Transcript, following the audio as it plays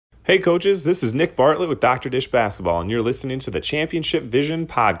Hey coaches, this is Nick Bartlett with Dr. Dish Basketball, and you're listening to the Championship Vision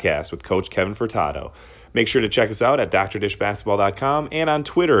podcast with Coach Kevin Furtado. Make sure to check us out at drdishbasketball.com and on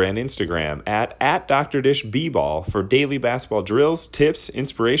Twitter and Instagram at drdishbball for daily basketball drills, tips,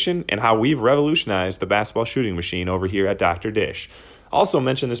 inspiration, and how we've revolutionized the basketball shooting machine over here at Dr. Dish. Also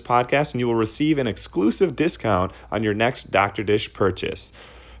mention this podcast and you will receive an exclusive discount on your next Dr. Dish purchase.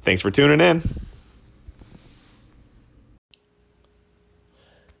 Thanks for tuning in.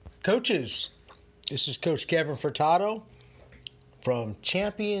 Coaches, this is Coach Kevin Furtado from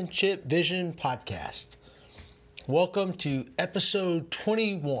Championship Vision Podcast. Welcome to episode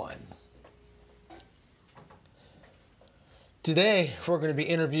 21. Today, we're going to be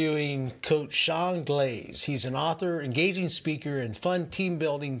interviewing Coach Sean Glaze. He's an author, engaging speaker, and fun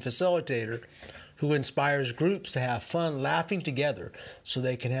team-building facilitator who inspires groups to have fun laughing together so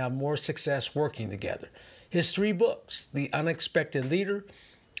they can have more success working together. His 3 books, The Unexpected Leader,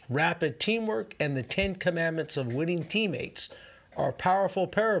 Rapid Teamwork, and the 10 Commandments of Winning Teammates are powerful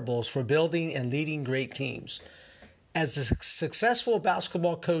parables for building and leading great teams. As a successful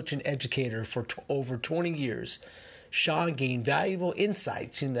basketball coach and educator for over 20 years, Sean gained valuable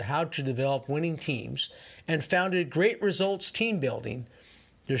insights into how to develop winning teams and founded Great Results Team Building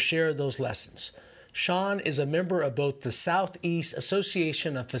to share those lessons. Sean is a member of both the Southeast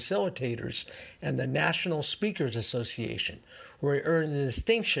Association of Facilitators and the National Speakers Association, where he earned the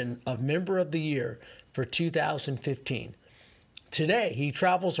distinction of Member of the Year for 2015. Today, he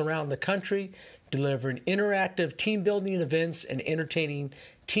travels around the country delivering interactive team-building events and entertaining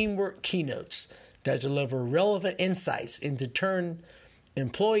teamwork keynotes that deliver relevant insights into turn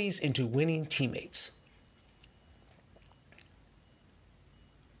employees into winning teammates.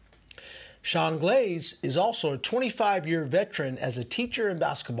 Sean Glaze is also a 25-year veteran as a teacher and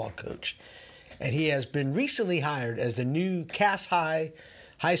basketball coach, and he has been recently hired as the new Cass High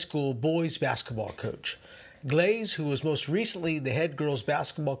School boys basketball coach. Glaze, who was most recently the head girls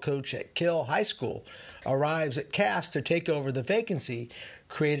basketball coach at Kell High School, arrives at Cass to take over the vacancy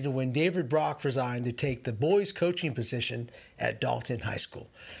created when David Brock resigned to take the boys coaching position at Dalton High School.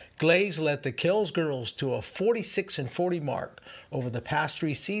 Glaze led the Kells girls to a 46-40 mark over the past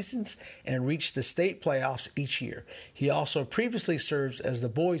 3 seasons and reached the state playoffs each year. He also previously served as the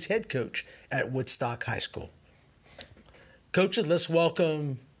boys head coach at Woodstock High School. Coaches, let's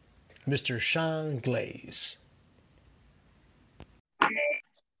welcome Mr. Sean Glaze.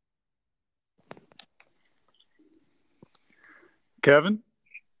 Kevin?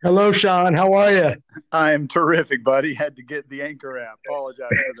 Hello, Sean. How are you? I am terrific, buddy. Had to get the Anchor app.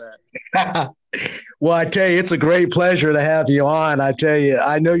 Apologize for that. Well, I tell you, it's a great pleasure to have you on. I tell you,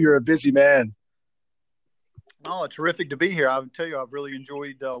 I know you're a busy man. Oh, terrific to be here. I tell you, I've really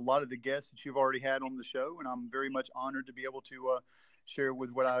enjoyed a lot of the guests that you've already had on the show, and I'm very much honored to be able to share with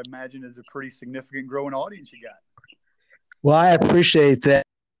what I imagine is a pretty significant growing audience you got. Well, I appreciate that.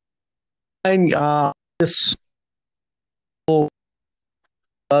 This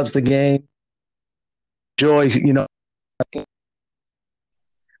loves the game, enjoys,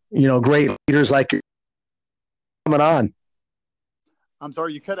 great leaders like you're coming on. I'm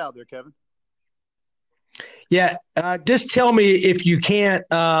sorry, you cut out there, Kevin. Yeah, just tell me if you can't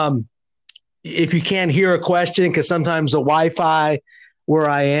hear a question, because sometimes the Wi-Fi where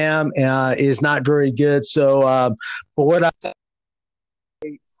I am is not very good. So, but what I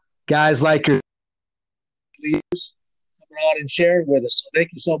guys like your leaders coming on and sharing with us. So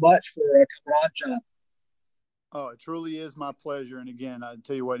thank you so much for coming on, John. Oh, it truly is my pleasure. And again, I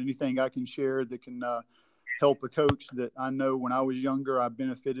tell you what, anything I can share that can help a coach that I know when I was younger, I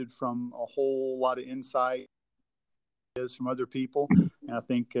benefited from a whole lot of insight from other people. And I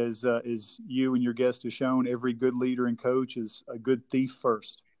think as you and your guest have shown, every good leader and coach is a good thief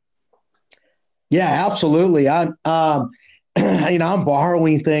first. Yeah, absolutely. I'm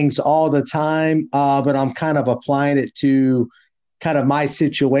borrowing things all the time, but I'm kind of applying it to kind of my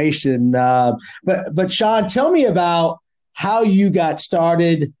situation. But Sean, tell me about how you got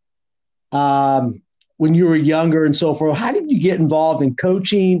started when you were younger and so forth. How did you get involved in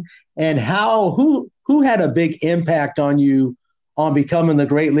coaching, and who had a big impact on you on becoming the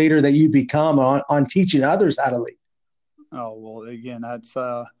great leader that you become on teaching others how to lead? Oh, well, again, that's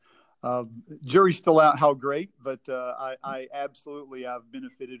jury's still out how great, but I absolutely, I've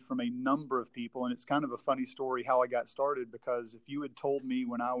benefited from a number of people. And it's kind of a funny story how I got started, because if you had told me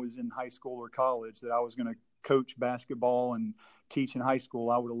when I was in high school or college that I was going to coach basketball and teach in high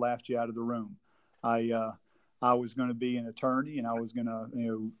school, I would have laughed you out of the room. I was going to be an attorney, and I was going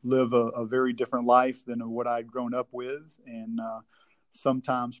to live a very different life than what I'd grown up with. And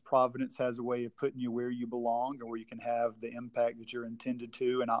sometimes Providence has a way of putting you where you belong or where you can have the impact that you're intended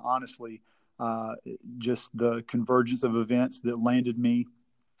to. And I honestly, just the convergence of events that landed me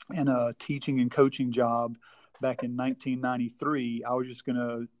in a teaching and coaching job back in 1993. I was just going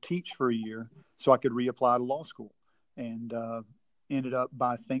to teach for a year so I could reapply to law school. And ended up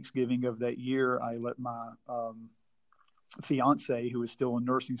by Thanksgiving of that year, I let my fiance, who was still in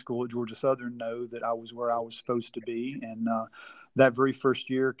nursing school at Georgia Southern, know that I was where I was supposed to be. And that very first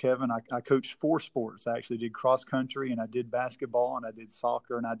year, Kevin, I coached 4 sports. I actually did cross country, and I did basketball, and I did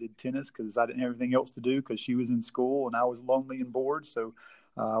soccer, and I did tennis because I didn't have anything else to do because she was in school and I was lonely and bored. So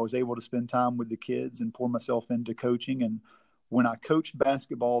I was able to spend time with the kids and pour myself into coaching. And when I coached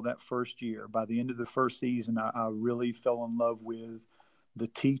basketball that first year, by the end of the first season, I really fell in love with the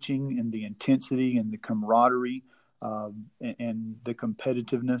teaching and the intensity and the camaraderie and the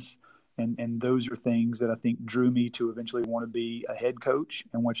competitiveness. And those are things that I think drew me to eventually want to be a head coach.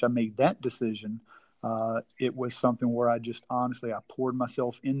 And once I made that decision, it was something where I just honestly, I poured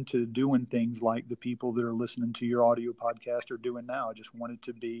myself into doing things like the people that are listening to your audio podcast are doing now. I just wanted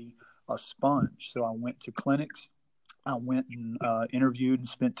to be a sponge. So I went to clinics. I went and interviewed and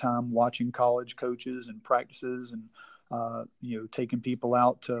spent time watching college coaches and practices and, taking people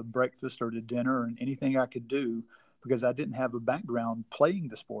out to breakfast or to dinner and anything I could do, because I didn't have a background playing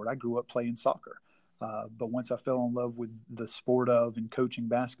the sport. I grew up playing soccer. But once I fell in love with the sport of and coaching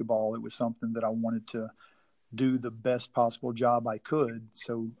basketball, it was something that I wanted to do the best possible job I could.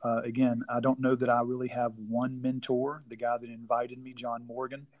 So again, I don't know that I really have one mentor. The guy that invited me, John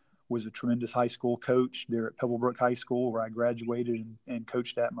Morgan, was a tremendous high school coach there at Pebblebrook High School, where I graduated and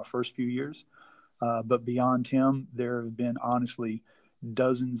coached at my first few years. But beyond him, there have been honestly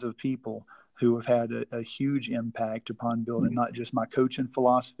dozens of people who have had a huge impact upon building not just my coaching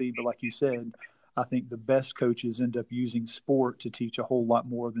philosophy, but like you said, I think the best coaches end up using sport to teach a whole lot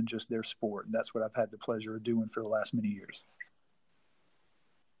more than just their sport. And that's what I've had the pleasure of doing for the last many years.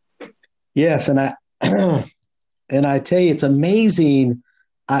 Yes. And I tell you, it's amazing.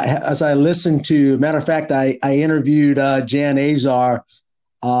 As I listened to, matter of fact, I interviewed Jan Azar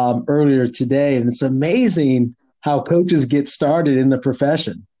earlier today, and it's amazing how coaches get started in the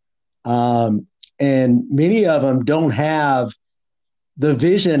profession. And many of them don't have the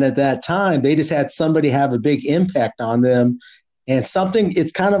vision at that time. They just had somebody have a big impact on them, and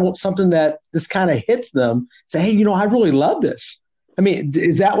it's kind of something that this kind of hits them. Say, hey, I really love this. I mean,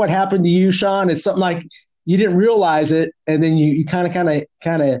 is that what happened to you, Sean? It's something like you didn't realize it, and then you kind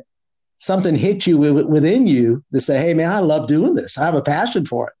of something hit you within you to say, hey, man, I love doing this. I have a passion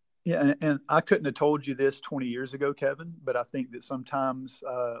for it. Yeah, and I couldn't have told you this 20 years ago, Kevin, but I think that sometimes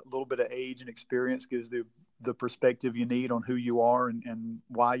a little bit of age and experience gives the perspective you need on who you are and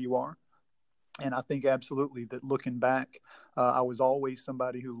why you are. And I think absolutely that looking back, I was always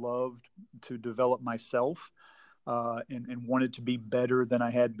somebody who loved to develop myself and wanted to be better than I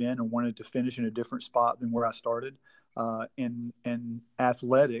had been and wanted to finish in a different spot than where I started. In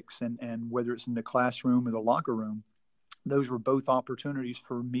athletics and whether it's in the classroom or the locker room, those were both opportunities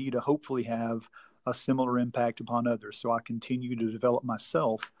for me to hopefully have a similar impact upon others. So I continue to develop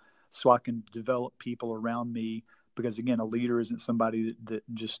myself so I can develop people around me, because again, a leader isn't somebody that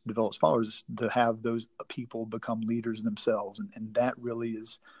just develops followers. To have those people become leaders themselves. And that really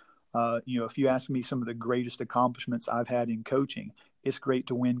is, if you ask me some of the greatest accomplishments I've had in coaching, it's great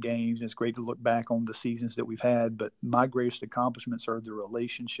to win games. It's great to look back on the seasons that we've had, but my greatest accomplishments are the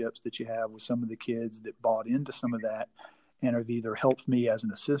relationships that you have with some of the kids that bought into some of that and have either helped me as an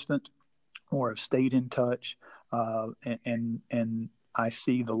assistant or have stayed in touch. And I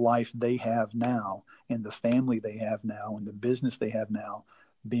see the life they have now and the family they have now and the business they have now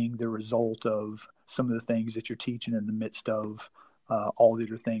being the result of some of the things that you're teaching in the midst of all the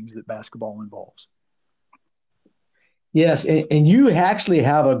other things that basketball involves. Yes, and you actually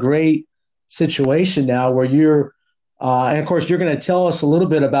have a great situation now where you're, and of course, you're going to tell us a little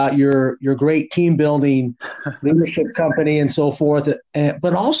bit about your great team building leadership company and so forth,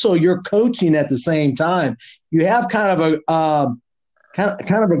 but also you're coaching at the same time. You have kind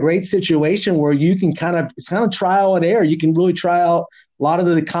of a great situation where you can it's kind of trial and error. You can really try out a lot of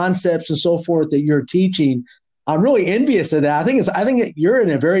the concepts and so forth that you're teaching. I'm really envious of that. I think you're in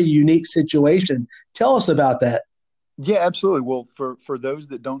a very unique situation. Tell us about that. Yeah, absolutely. Well, for those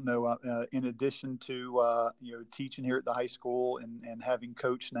that don't know, in addition to teaching here at the high school and having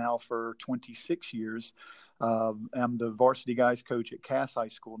coached now for 26 years, I'm the varsity guys coach at Cass High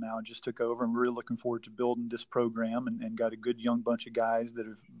School now, and just took over. I'm really looking forward to building this program and got a good young bunch of guys that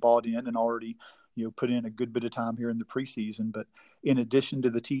have bought in and already put in a good bit of time here in the preseason. But in addition to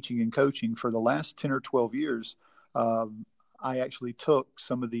the teaching and coaching, for the last 10 or 12 years, I actually took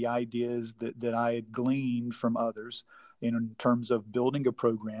some of the ideas that I had gleaned from others in terms of building a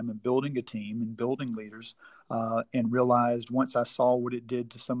program and building a team and building leaders, and realized once I saw what it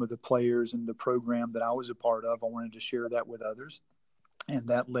did to some of the players in the program that I was a part of, I wanted to share that with others. And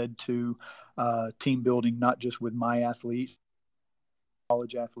that led to team building, not just with my athletes,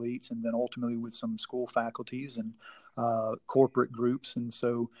 college athletes, and then ultimately with some school faculties and corporate groups. And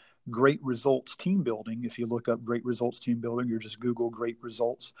so Great Results Team Building, if you look up Great Results Team Building or just Google Great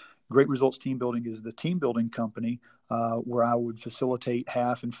Results, Great Results Team Building is the team building company where I would facilitate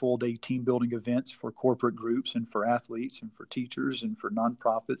half and full day team building events for corporate groups and for athletes and for teachers and for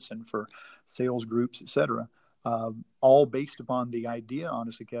nonprofits and for sales groups, et cetera. All based upon the idea,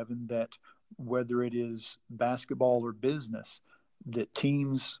 honestly, Kevin, that whether it is basketball or business, that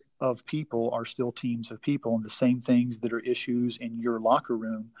teams of people are still teams of people, and the same things that are issues in your locker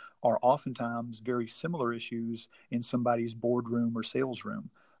room are oftentimes very similar issues in somebody's boardroom or sales room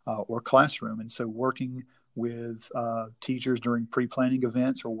or classroom. And so working with teachers during pre-planning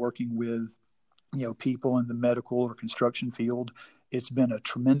events or working with people in the medical or construction field, it's been a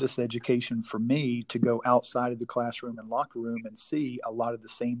tremendous education for me to go outside of the classroom and locker room and see a lot of the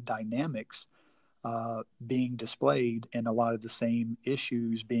same dynamics being displayed and a lot of the same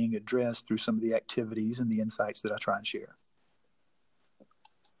issues being addressed through some of the activities and the insights that I try and share.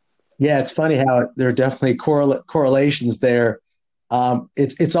 Yeah, it's funny how there are definitely correlations there.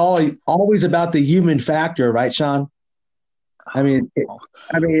 It's always about the human factor, right, Sean? I mean,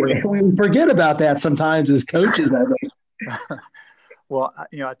 we forget about that sometimes as coaches. I think. Well,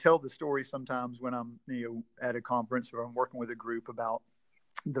 I tell the story sometimes when I'm at a conference or I'm working with a group about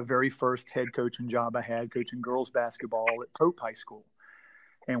the very first head coaching job I had, coaching girls basketball at Pope High School.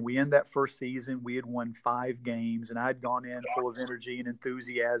 And we end that first season, we had won 5 games, and I'd gone in full of energy and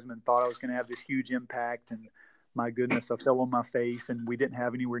enthusiasm and thought I was going to have this huge impact. And my goodness, I fell on my face, and we didn't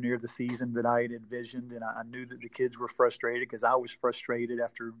have anywhere near the season that I had envisioned. And I knew that the kids were frustrated because I was frustrated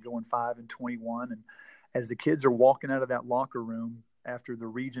after going 5-21. And as the kids are walking out of that locker room after the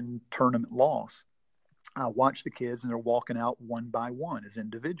region tournament loss, I watch the kids, and they're walking out one by one as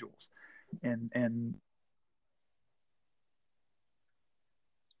individuals. And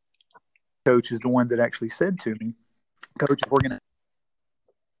coach is the one that actually said to me, Coach, we're going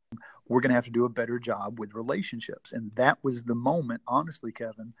to have to do a better job with relationships. And that was the moment, honestly,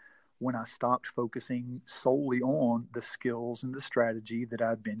 Kevin, when I stopped focusing solely on the skills and the strategy that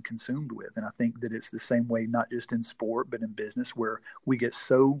I'd been consumed with. And I think that it's the same way, not just in sport, but in business, where we get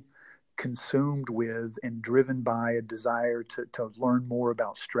so consumed with and driven by a desire to learn more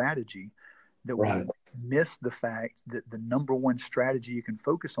about strategy that we miss the fact that the number one strategy you can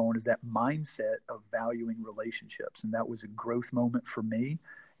focus on is that mindset of valuing relationships. And that was a growth moment for me.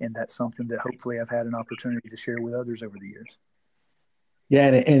 And that's something that hopefully I've had an opportunity to share with others over the years. Yeah.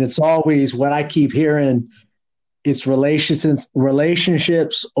 And it's always what I keep hearing. It's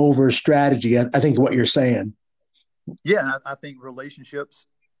relationships over strategy. I think what you're saying. Yeah. I think relationships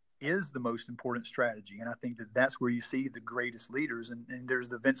is the most important strategy. And I think that that's where you see the greatest leaders. And there's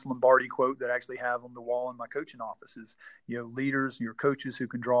the Vince Lombardi quote that I actually have on the wall in my coaching office is, leaders, your coaches who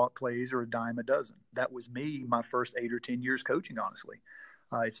can draw up plays are a dime a dozen. That was me, my first 8 or 10 years coaching, honestly.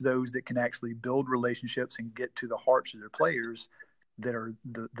 It's those that can actually build relationships and get to the hearts of their players that are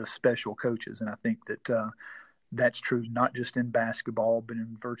the special coaches. And I think that that's true not just in basketball, but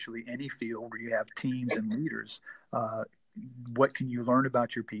in virtually any field where you have teams and leaders. What can you learn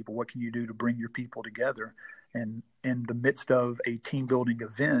about your people? What can you do to bring your people together? And in the midst of a team building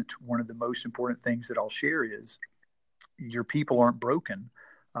event, one of the most important things that I'll share is your people aren't broken.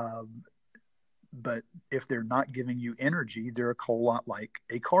 But if they're not giving you energy, they're a whole lot like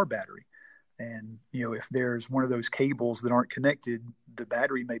a car battery. And, if there's one of those cables that aren't connected, the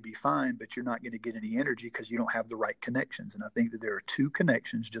battery may be fine, but you're not going to get any energy because you don't have the right connections. And I think that there are 2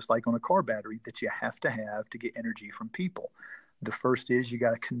 connections, just like on a car battery, that you have to get energy from people. The first is you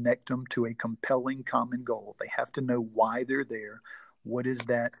got to connect them to a compelling common goal. They have to know why they're there. What is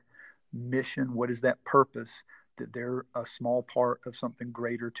that mission? What is that purpose that they're a small part of something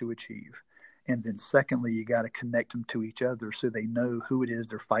greater to achieve? And then secondly, you got to connect them to each other so they know who it is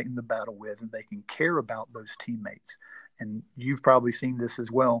they're fighting the battle with and they can care about those teammates. And you've probably seen this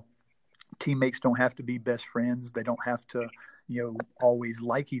as well. Teammates don't have to be best friends. They don't have to, always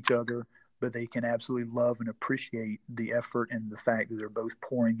like each other, but they can absolutely love and appreciate the effort and the fact that they're both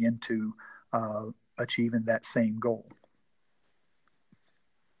pouring into achieving that same goal.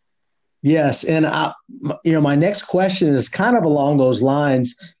 Yes. And, my next question is kind of along those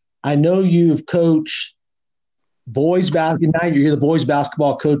lines. I know you've coached boys basketball. Now you're the boys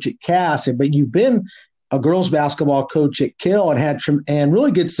basketball coach at Cass, but you've been a girls basketball coach at Kill and and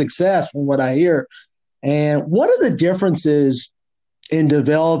really good success from what I hear. And what are the differences in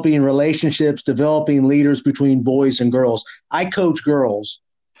developing relationships, developing leaders between boys and girls? I coach girls,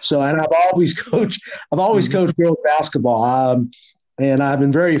 and I've always coached girls basketball, and I've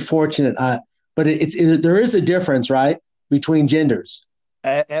been very fortunate. But there is a difference, right, between genders.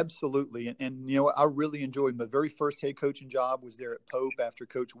 Absolutely. And, I really enjoyed my very first head coaching job was there at Pope after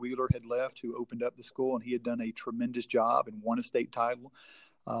Coach Wheeler had left, who opened up the school, and he had done a tremendous job and won a state title.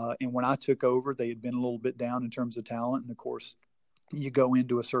 And when I took over, they had been a little bit down in terms of talent. And of course, you go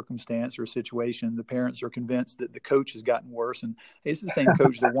into a circumstance or a situation, the parents are convinced that the coach has gotten worse. And it's the same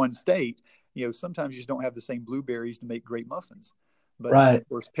coach that won state. Sometimes you just don't have the same blueberries to make great muffins. But right. Of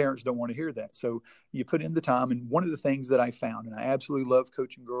course, parents don't want to hear that. So you put in the time. And one of the things that I found, and I absolutely love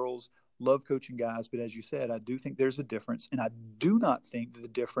coaching girls, love coaching guys, but as you said, I do think there's a difference. And I do not think that the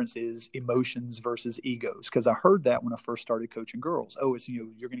difference is emotions versus egos, because I heard that when I first started coaching girls. Oh, it's, you're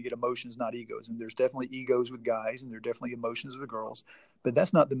going to get emotions, not egos. And there's definitely egos with guys, and there are definitely emotions with girls. But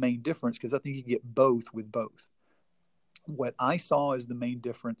that's not the main difference, because I think you get both with both. What I saw as the main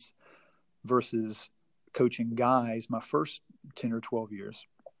difference versus coaching guys my first 10 or 12 years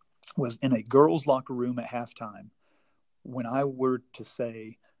was in a girls' locker room at halftime when I were to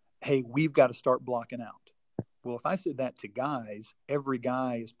say, hey, we've got to start blocking out. Well, if I said that to guys, every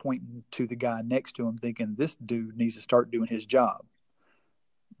guy is pointing to the guy next to him thinking this dude needs to start doing his job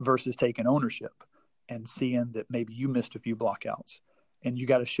versus taking ownership and seeing that maybe you missed a few blockouts. And you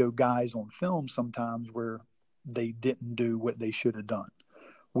got to show guys on film sometimes where they didn't do what they should have done.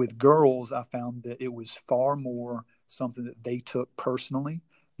 With girls, I found that it was far more something that they took personally,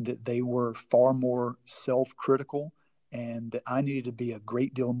 that they were far more self-critical, and that I needed to be a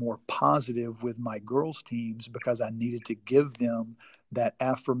great deal more positive with my girls' teams because I needed to give them that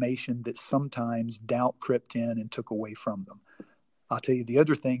affirmation that sometimes doubt crept in and took away from them. I'll tell you the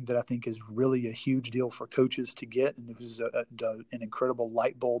other thing that I think is really a huge deal for coaches to get, and it was an incredible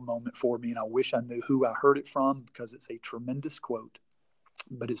light bulb moment for me, and I wish I knew who I heard it from because it's a tremendous quote.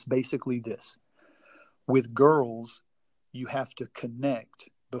 But it's basically this. With girls, you have to connect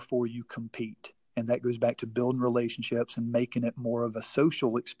before you compete. And that goes back to building relationships and making it more of a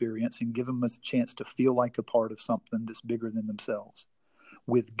social experience and give them a chance to feel like a part of something that's bigger than themselves.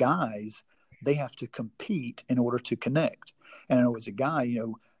 With guys, they have to compete in order to connect. And I know as a guy,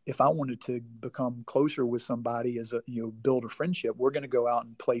 if I wanted to become closer with somebody build a friendship, we're going to go out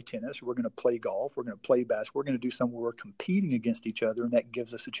and play tennis. We're going to play golf. We're going to play basketball. We're going to do something where we're competing against each other, and that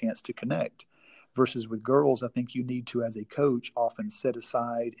gives us a chance to connect. Versus with girls, I think you need to, as a coach, often set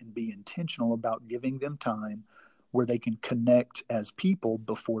aside and be intentional about giving them time where they can connect as people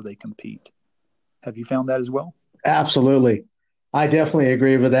before they compete. Have you found that as well? Absolutely. I definitely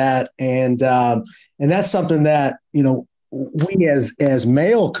agree with that. And that's something that, we as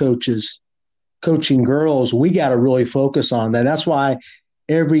male coaches coaching girls, we got to really focus on that. That's why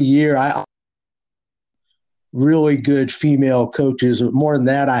every year I really good female coaches. More than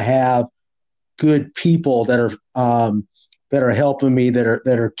that, I have good people that are helping me that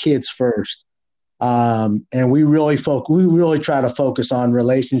are kids first. And we really try to focus on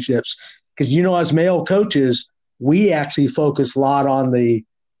relationships because, as male coaches, we actually focus a lot on the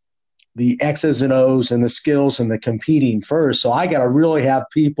X's and O's and the skills and the competing first. So I got to really have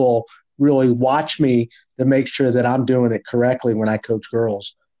people really watch me to make sure that I'm doing it correctly when I coach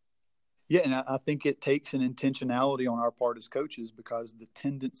girls. Yeah, and I think it takes an intentionality on our part as coaches because the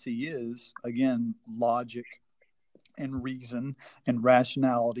tendency is, again, logic and reason and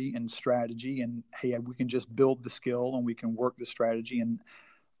rationality and strategy. And, hey, we can just build the skill and we can work the strategy. And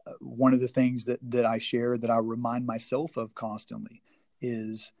one of the things that I share that I remind myself of constantly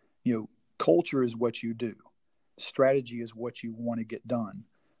is, culture is what you do. Strategy is what you want to get done.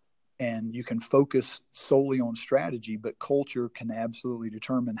 And you can focus solely on strategy, but culture can absolutely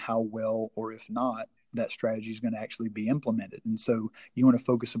determine how well, or if not, that strategy is going to actually be implemented. And so you want to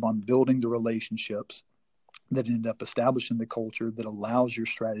focus upon building the relationships that end up establishing the culture that allows your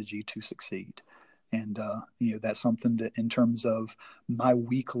strategy to succeed. And, that's something that in terms of my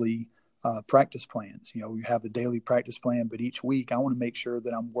weekly practice plans, we have a daily practice plan, but each week I want to make sure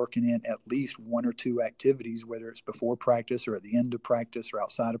that I'm working in at least one or two activities, whether it's before practice or at the end of practice or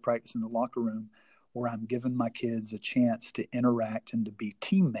outside of practice in the locker room, where I'm giving my kids a chance to interact and to be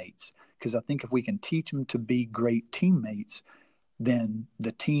teammates. Because I think if we can teach them to be great teammates, then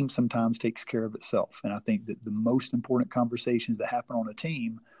the team sometimes takes care of itself. And I think that the most important conversations that happen on a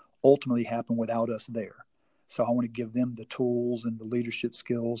team ultimately happen without us there. So I want to give them the tools and the leadership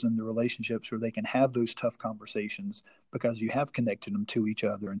skills and the relationships where they can have those tough conversations because you have connected them to each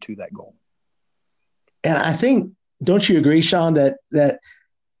other and to that goal. and I think, don't you agree, Sean, that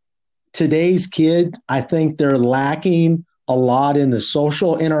today's kid, I think they're lacking a lot in the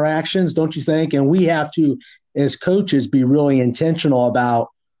social interactions, don't you think? And we have to, as coaches, be really intentional about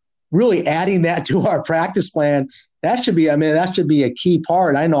really adding that to our practice plan. That should be a key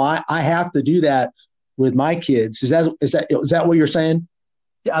part. I know I have to do that with my kids. Is that what you're saying?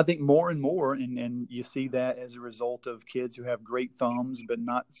 Yeah, I think more and more, and you see that as a result of kids who have great thumbs, but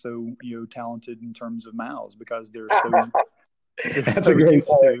not so talented in terms of mouths, because That's a great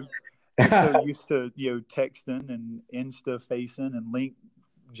point. they're so used to texting and Insta facing and link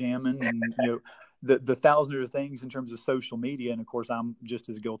jamming and the thousand other things in terms of social media. And of course, I'm just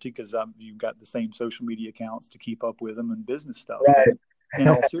as guilty because you've got the same social media accounts to keep up with them and business stuff. Right. But in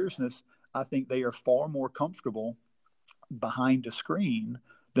all seriousness, I think they are far more comfortable behind a screen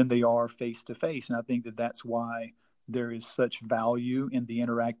than they are face to face. And I think that that's why there is such value in the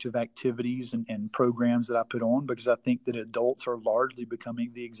interactive activities and programs that I put on, because I think that adults are largely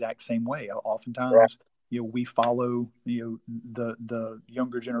becoming the exact same way. Oftentimes, right, we follow the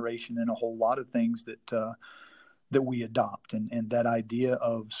younger generation in a whole lot of things that we adopt, and that idea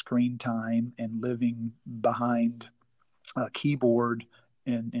of screen time and living behind a keyboard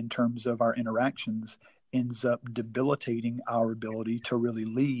in terms of our interactions ends up debilitating our ability to really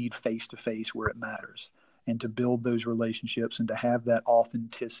lead face to face where it matters, and to build those relationships and to have that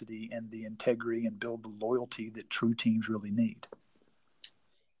authenticity and the integrity and build the loyalty that true teams really need.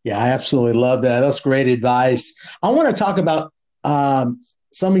 Yeah, I absolutely love that. That's great advice. I want to talk about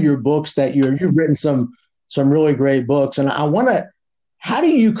some of your books that you've written some really great books. And how do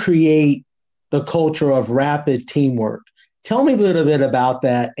you create the culture of rapid teamwork? Tell me a little bit about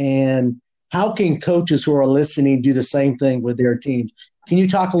that, and how can coaches who are listening do the same thing with their teams? Can you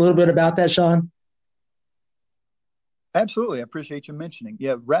talk a little bit about that, Sean? Absolutely. I appreciate you mentioning.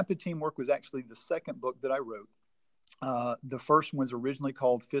 Yeah, Rapid Teamwork was actually the second book that I wrote. The first one was originally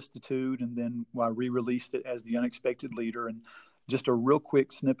called Fistitude, and then I re-released it as The Unexpected Leader. And just a real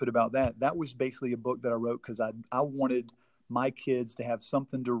quick snippet about that. That was basically a book that I wrote because I wanted my kids to have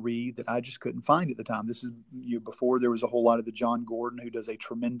something to read that I just couldn't find at the time. This is before there was a whole lot of the John Gordon, who does a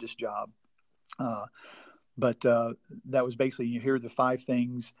tremendous job. But that was basically, here are the 5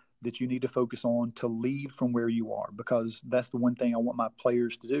 things that you need to focus on to lead from where you are, because that's the one thing I want my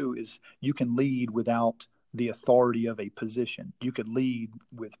players to do. Is you can lead without the authority of a position. You could lead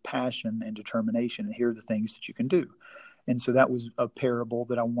with passion and determination, and here are the things that you can do. And so that was a parable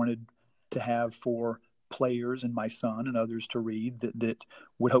that I wanted to have for players and my son and others to read that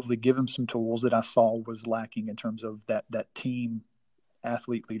would hopefully give them some tools that I saw was lacking in terms of that team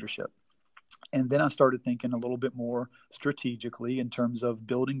athlete leadership. And then I started thinking a little bit more strategically in terms of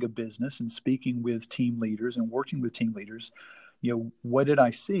building a business and speaking with team leaders and working with team leaders. What did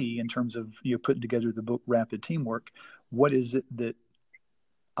I see in terms of putting together the book Rapid Teamwork? What is it that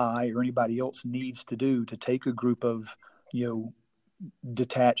I or anybody else needs to do to take a group of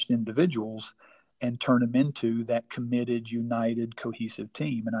detached individuals and turn them into that committed, united, cohesive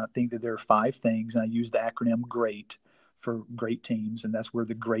team? And I think that there are 5 things, and I use the acronym GREAT for great teams, and that's where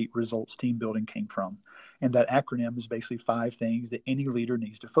the great results team building came from. And that acronym is basically 5 things that any leader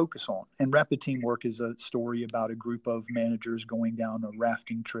needs to focus on. And Rapid Teamwork is a story about a group of managers going down a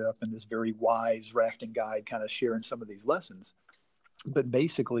rafting trip, and this very wise rafting guide kind of sharing some of these lessons. But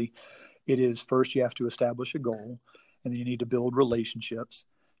basically, it is, first you have to establish a goal, and then you need to build relationships.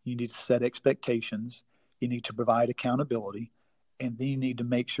 You need to set expectations. You need to provide accountability. And then you need to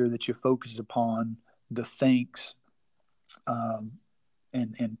make sure that you focus upon the thanks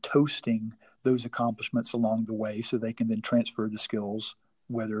and toasting those accomplishments along the way, so they can then transfer the skills,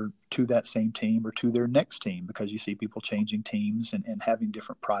 whether to that same team or to their next team, because you see people changing teams and having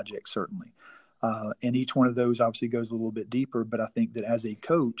different projects, certainly. And each one of those obviously goes a little bit deeper, but I think that as a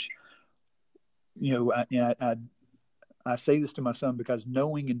coach, I say this to my son because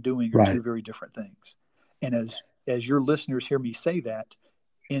knowing and doing are right. 2 very different things. And as your listeners hear me say that,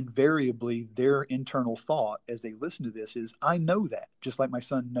 invariably their internal thought as they listen to this is, I know that, just like my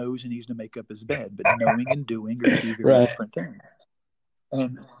son knows he needs to make up his bed, but knowing and doing are 2 very different things.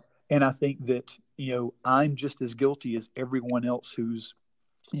 And I think that, I'm just as guilty as everyone else who's,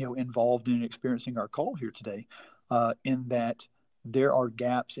 involved in experiencing our call here today, in that there are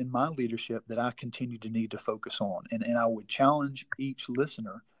gaps in my leadership that I continue to need to focus on. And I would challenge each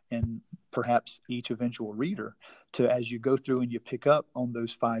listener and perhaps each eventual reader to, as you go through and you pick up on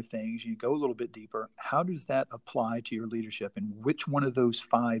those 5 things, you go a little bit deeper, how does that apply to your leadership? And which one of those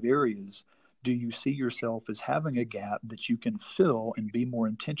 5 areas do you see yourself as having a gap that you can fill and be more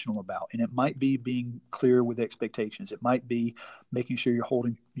intentional about? And it might be being clear with expectations. It might be making sure you're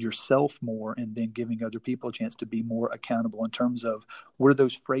holding yourself more and then giving other people a chance to be more accountable in terms of what are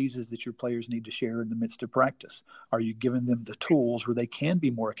those phrases that your players need to share in the midst of practice? Are you giving them the tools where they can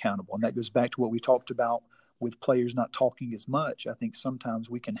be more accountable? And that goes back to what we talked about with players not talking as much. I think sometimes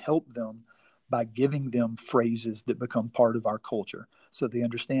we can help them by giving them phrases that become part of our culture so they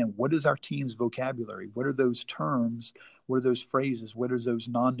understand what is our team's vocabulary, what are those terms, what are those phrases, what are those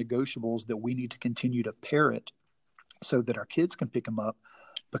non-negotiables that we need to continue to parrot so that our kids can pick them up,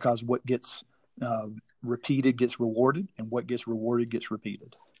 because what gets repeated gets rewarded, and what gets rewarded gets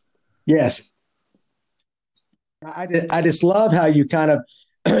repeated. Yes. I just love how you kind of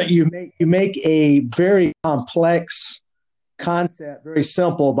you make a very complex concept very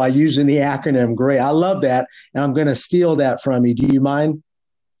simple by using the acronym GRAY. I love that, and I'm going to steal that from you. Do you mind?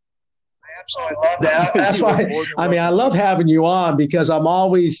 I absolutely love that. That's why I love having you on, because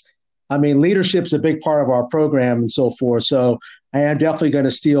leadership's a big part of our program and so forth. So I am definitely going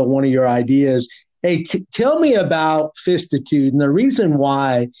to steal one of your ideas. Hey, tell me about Fistitude. And the reason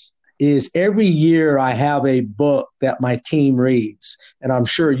why is every year I have a book that my team reads, and I'm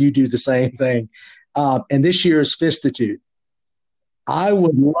sure you do the same thing. And this year is Fistitude. I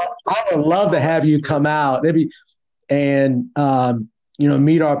would love to have you come out and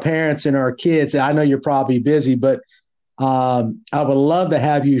meet our parents and our kids. I know you're probably busy, but I would love to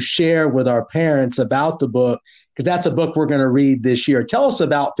have you share with our parents about the book, because that's a book we're going to read this year. Tell us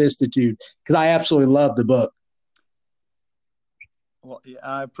about Fistitude, because I absolutely love the book. Well, yeah,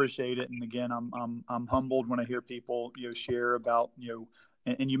 I appreciate it, and again, I'm humbled when I hear people share about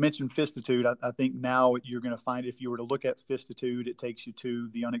And you mentioned Fistitude. I think now you're going to find, if you were to look at Fistitude, it takes you to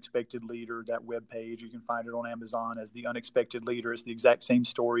The Unexpected Leader, that webpage. You can find it on Amazon as The Unexpected Leader. It's the exact same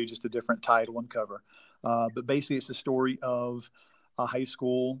story, just a different title and cover. But basically, it's a story of a high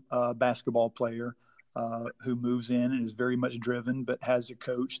school basketball player who moves in and is very much driven, but has a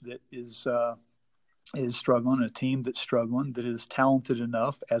coach that is struggling, a team that's struggling, that is talented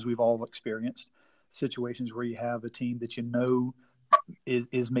enough, as we've all experienced, situations where you have a team that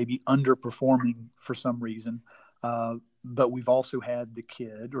is maybe underperforming for some reason. But we've also had the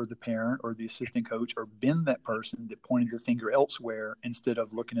kid or the parent or the assistant coach or been that person that pointed the finger elsewhere instead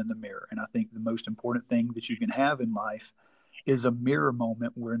of looking in the mirror. And I think the most important thing that you can have in life is a mirror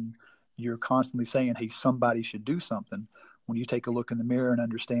moment when you're constantly saying, hey, somebody should do something. When you take a look in the mirror and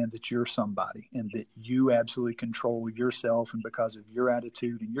understand that you're somebody and that you absolutely control yourself, and because of your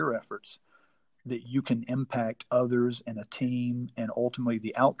attitude and your efforts, that you can impact others and a team and ultimately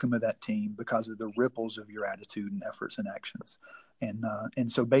the outcome of that team because of the ripples of your attitude and efforts and actions.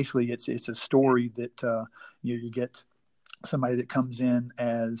 And so basically it's a story that you get somebody that comes in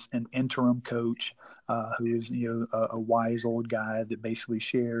as an interim coach who is a wise old guy that basically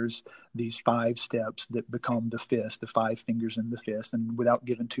shares these 5 steps that become the fist, the 5 fingers in the fist. And without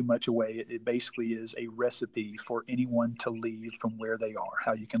giving too much away, it basically is a recipe for anyone to lead from where they are,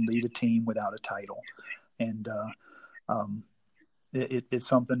 how you can lead a team without a title. And it's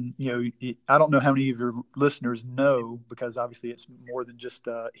something, I don't know how many of your listeners know, because obviously it's more than just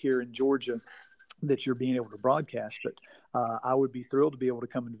here in Georgia that you're being able to broadcast, but I would be thrilled to be able to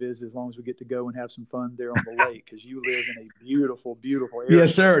come and visit, as long as we get to go and have some fun there on the lake, because you live in a beautiful, beautiful area.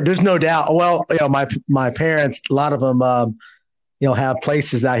 Yes, sir. There's no doubt. Well, my parents, a lot of them, have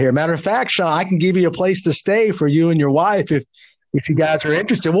places out here. Matter of fact, Sean, I can give you a place to stay for you and your wife if you guys are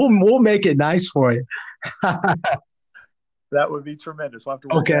interested. We'll make it nice for you. That would be tremendous. We'll have to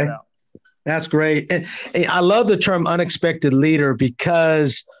work that out. That's great. And I love the term unexpected leader,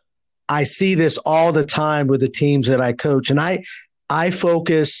 because I see this all the time with the teams that I coach. And I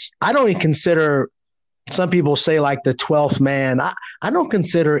focus, I don't even consider, some people say like the 12th man. I don't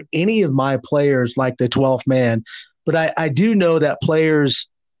consider any of my players like the 12th man, but I do know that players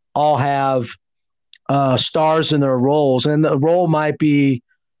all have stars in their roles. And the role might be,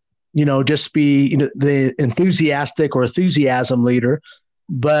 just be the enthusiastic or enthusiasm leader.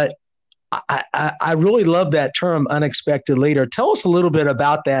 But I really love that term, unexpected leader. Tell us a little bit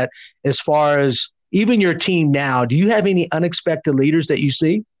about that, as far as even your team now. Do you have any unexpected leaders that you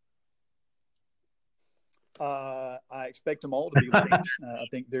see? I expect them all to be leaders. I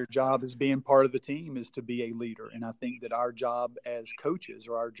think their job as being part of the team is to be a leader. And I think that our job as coaches,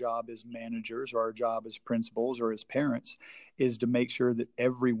 or our job as managers, or our job as principals or as parents, is to make sure that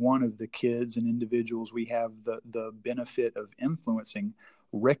every one of the kids and individuals we have the benefit of influencing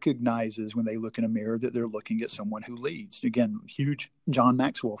recognizes when they look in a mirror that they're looking at someone who leads. Again, huge John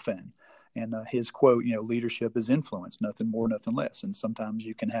Maxwell fan. And his quote, leadership is influence, nothing more, nothing less. And sometimes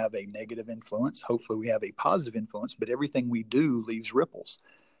you can have a negative influence. Hopefully we have a positive influence, but everything we do leaves ripples.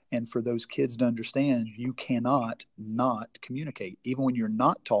 And for those kids to understand, you cannot not communicate. Even when you're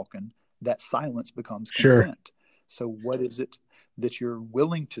not talking, that silence becomes consent. So what is it that you're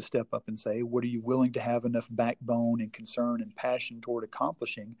willing to step up and say? What are you willing to have enough backbone and concern and passion toward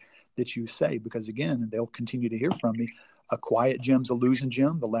accomplishing that you say? Because again, they'll continue to hear from me. A quiet gym's a losing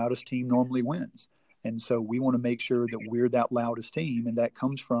gym. The loudest team normally wins. And so we want to make sure that we're that loudest team. And that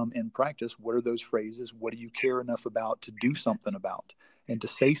comes from, in practice, what are those phrases? What do you care enough about to do something about and to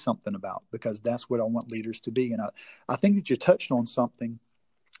say something about? Because that's what I want leaders to be. And I think that you touched on something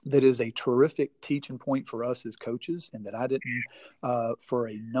that is a terrific teaching point for us as coaches, and that I didn't, for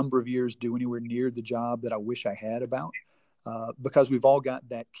a number of years, do anywhere near the job that I wish I had about. Because we've all got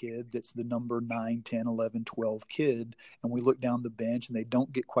that kid that's the number 9, 10, 11, 12 kid, and we look down the bench and they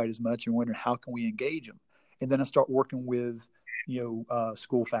don't get quite as much, and we're wondering, how can we engage them? And then I start working with,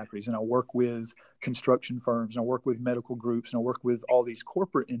 school factories, and I work with construction firms, and I work with medical groups, and I work with all these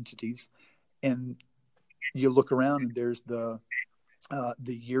corporate entities. And you look around and there's the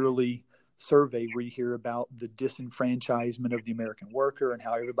yearly survey where you hear about the disenfranchisement of the American worker and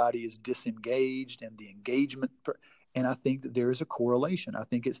how everybody is disengaged and the engagement. And I think that there is a correlation. I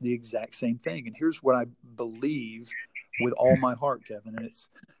think it's the exact same thing. And here's what I believe with all my heart, Kevin. And it's,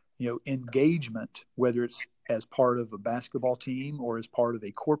 engagement, whether it's as part of a basketball team or as part of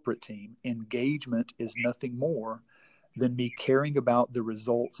a corporate team, engagement is nothing more than me caring about the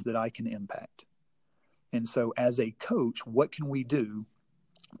results that I can impact. And so as a coach, what can we do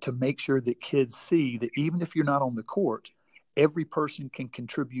to make sure that kids see that even if you're not on the court, every person can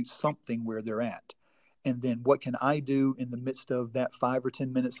contribute something where they're at? And then what can I do in the midst of that 5 or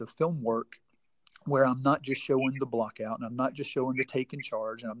 10 minutes of film work where I'm not just showing the block out, and I'm not just showing the take in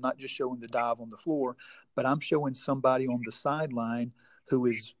charge, and I'm not just showing the dive on the floor, but I'm showing somebody on the sideline who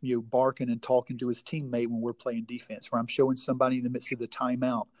is, barking and talking to his teammate when we're playing defense, where I'm showing somebody in the midst of the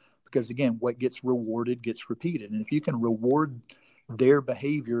timeout. Because again, what gets rewarded gets repeated. And if you can reward their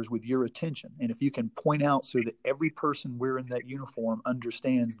behaviors with your attention, and if you can point out so that every person wearing that uniform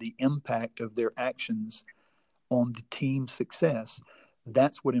understands the impact of their actions on the team's success,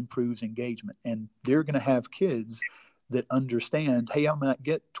 that's what improves engagement. And they're going to have kids that understand, hey, I might not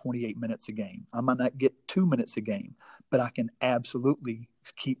get 28 minutes a game. I might not get 2 minutes a game, but I can absolutely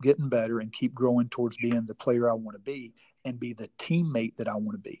keep getting better and keep growing towards being the player I want to be and be the teammate that I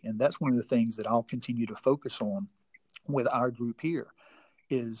want to be. And that's one of the things that I'll continue to focus on with our group here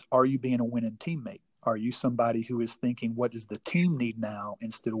is, are you being a winning teammate? Are you somebody who is thinking, what does the team need now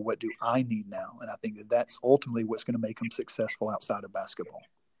instead of what do I need now? And I think that that's ultimately what's going to make them successful outside of basketball.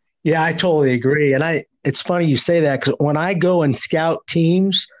 Yeah, I totally agree. And it's funny you say that, because when I go and scout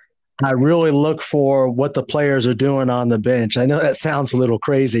teams, I really look for what the players are doing on the bench. I know that sounds a little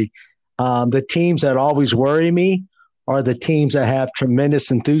crazy. The teams that always worry me are the teams that have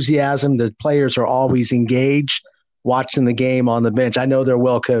tremendous enthusiasm. The players are always engaged, watching the game on the bench. I know they're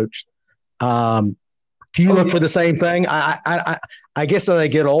well coached. Do you look for the same thing? I guess as I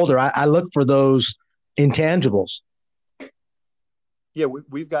get older, I look for those intangibles. Yeah,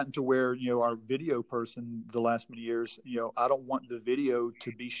 we've gotten to where, our video person the last many years, I don't want the video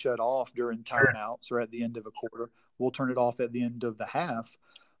to be shut off during timeouts or at the end of a quarter. We'll turn it off at the end of the half,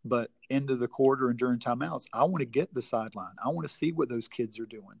 but end of the quarter and during timeouts, I want to get the sideline. I want to see what those kids are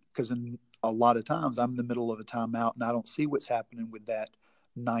doing, because in a lot of times I'm in the middle of a timeout and I don't see what's happening with that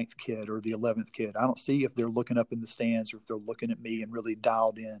 9th kid or the 11th kid. I don't see if they're looking up in the stands or if they're looking at me and really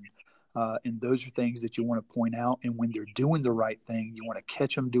dialed in. And those are things that you want to point out. And when they're doing the right thing, you want to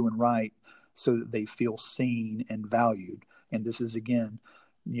catch them doing right so that they feel seen and valued. And this is, again,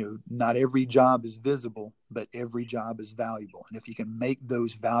 not every job is visible, but every job is valuable. And if you can make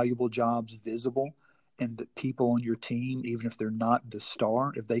those valuable jobs visible, and the people on your team, even if they're not the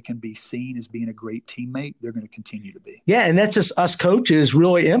star, if they can be seen as being a great teammate, they're going to continue to be. Yeah, and that's just us coaches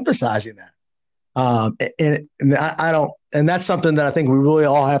really emphasizing that. And that's something that I think we really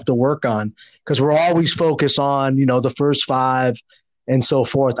all have to work on, because we're always focused on, the first 5 and so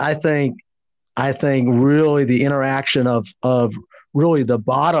forth. I think really the interaction of really the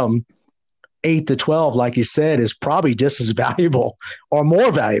bottom 8 to 12, like you said, is probably just as valuable or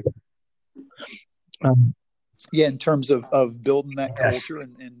more valuable. In terms of building that culture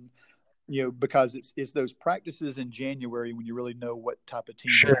and because it's those practices in January when you really know what type of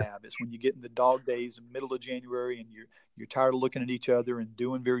team you have. It's when you get in the dog days in the middle of January and you're tired of looking at each other and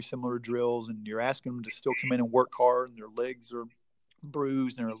doing very similar drills, and you're asking them to still come in and work hard, and their legs are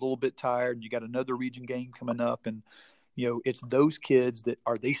bruised and they're a little bit tired, and you got another region game coming up, and it's those kids that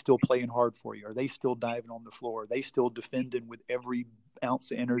are they still playing hard for you? Are they still diving on the floor? Are they still defending with every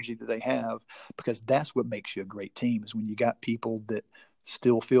ounce of energy that they have? Because that's what makes you a great team, is when you got people that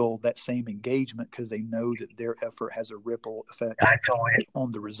still feel that same engagement because they know that their effort has a ripple effect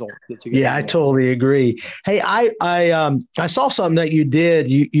on the result. Yeah, I totally agree. Hey, I saw something that you did.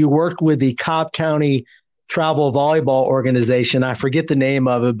 You worked with the Cobb County Travel Volleyball Organization. I forget the name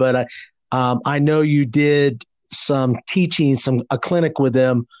of it, but I know you did some teaching, a clinic with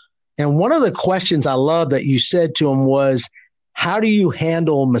them. And one of the questions I love that you said to them was, how do you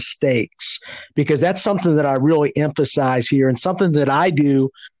handle mistakes? Because that's something that I really emphasize here, and something that I do,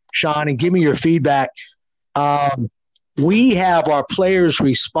 Sean, and give me your feedback. We have our players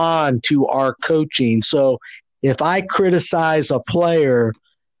respond to our coaching. So if I criticize a player,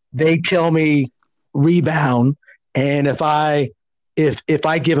 they tell me rebound. And if I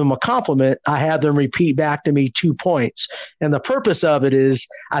give them a compliment, I have them repeat back to me 2 points. And the purpose of it is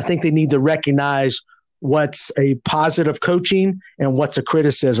I think they need to recognize what's a positive coaching and what's a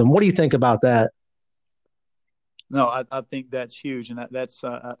criticism. What do you think about that? No, I think that's huge, and that's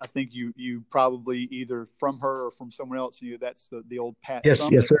I think you probably either from her or from someone else. That's the old Pat. Yes,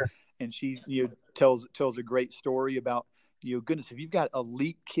 Sumner, yes, sir. And she tells a great story about goodness, if you've got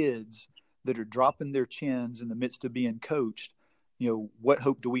elite kids that are dropping their chins in the midst of being coached, what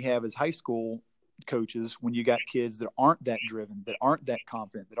hope do we have as high school coaches when you got kids that aren't that driven, that aren't that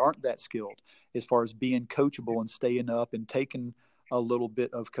confident, that aren't that skilled as far as being coachable and staying up and taking a little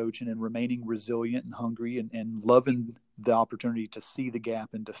bit of coaching and remaining resilient and hungry and loving the opportunity to see the gap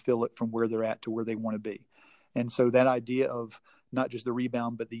and to fill it from where they're at to where they want to be. And so that idea of not just the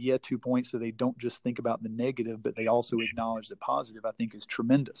rebound, but the 2 points, so they don't just think about the negative, but they also acknowledge the positive, I think is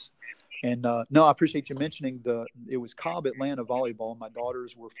tremendous. And no, I appreciate you mentioning it was Cobb Atlanta Volleyball. My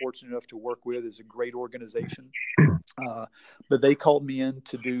daughters were fortunate enough to work with. It's a great organization. But they called me in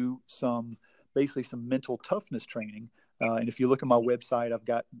to do basically some mental toughness training. And if you look at my website, I've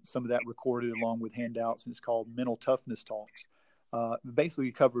got some of that recorded along with handouts, and it's called Mental Toughness Talks. Basically,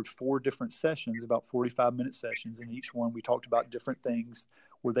 we covered 4 different sessions, about 45-minute sessions. And each one, we talked about different things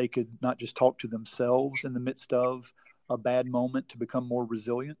where they could not just talk to themselves in the midst of a bad moment to become more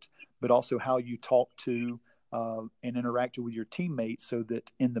resilient, but also how you talk to and interact with your teammates so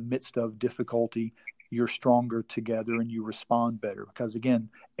that in the midst of difficulty, you're stronger together and you respond better. Because again,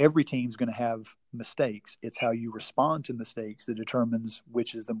 every team's going to have mistakes. It's how you respond to mistakes that determines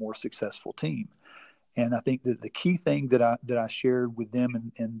which is the more successful team. And I think that the key thing that I shared with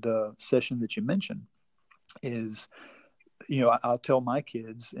them in the session that you mentioned is, I'll tell my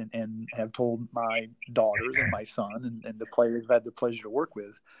kids and have told my daughters and my son and the players I've had the pleasure to work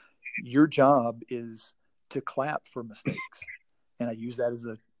with, your job is to clap for mistakes. And I use that as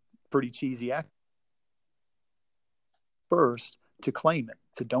a pretty cheesy act. First, to claim it,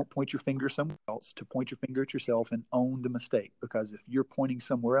 to don't point your finger somewhere else, to point your finger at yourself and own the mistake. Because if you're pointing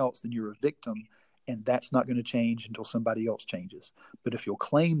somewhere else, then you're a victim, and that's not going to change until somebody else changes. But if you'll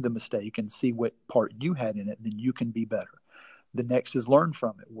claim the mistake and see what part you had in it, then you can be better. The next is learn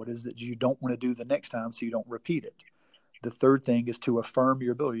from it. What is it you don't want to do the next time so you don't repeat it? The third thing is to affirm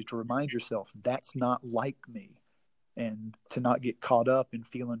your ability, to remind yourself, that's not like me. And to not get caught up in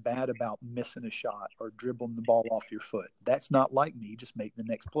feeling bad about missing a shot or dribbling the ball off your foot. That's not like me. Just make the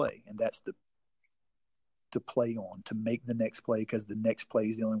next play. And that's to play on, to make the next play, because the next play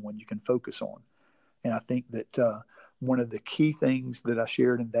is the only one you can focus on. And I think that one of the key things that I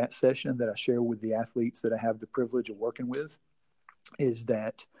shared in that session that I share with the athletes that I have the privilege of working with is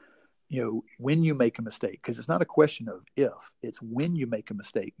that, when you make a mistake, because it's not a question of if, it's when you make a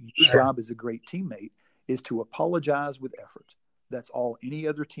mistake, your job as a great teammate is to apologize with effort. That's all any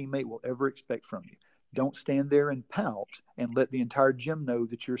other teammate will ever expect from you. Don't stand there and pout and let the entire gym know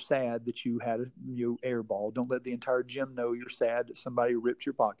that you're sad that you had a air ball. Don't let the entire gym know you're sad that somebody ripped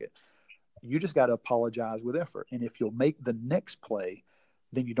your pocket. You just got to apologize with effort. And if you'll make the next play,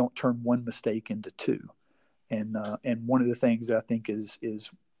 then you don't turn one mistake into 2. And one of the things that I think is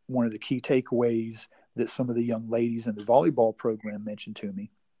one of the key takeaways that some of the young ladies in the volleyball program mentioned to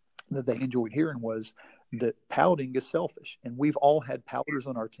me that they enjoyed hearing was that pouting is selfish. And we've all had pouters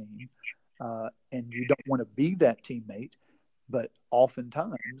on our team, and you don't want to be that teammate. But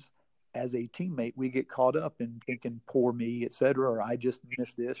oftentimes, as a teammate, we get caught up in thinking, poor me, et cetera, or I just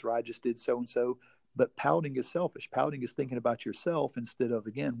missed this, or I just did so-and-so. But pouting is selfish. Pouting is thinking about yourself instead of,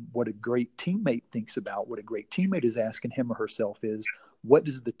 again, what a great teammate thinks about. What a great teammate is asking him or herself is, what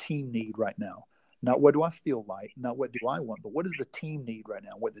does the team need right now? Not what do I feel like, not what do I want, but what does the team need right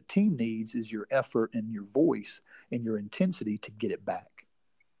now? What the team needs is your effort and your voice and your intensity to get it back.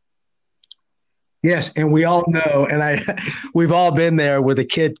 Yes, and we all know, and we've all been there where the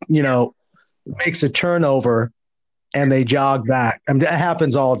kid, makes a turnover and they jog back. I mean, that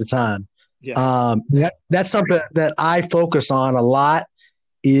happens all the time. Yeah. That's something that I focus on a lot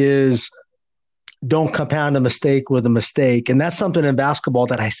is don't compound a mistake with a mistake. And that's something in basketball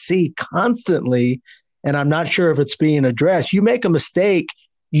that I see constantly. And I'm not sure if it's being addressed. You make a mistake,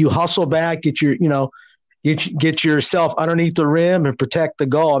 you hustle back, get yourself underneath the rim and protect the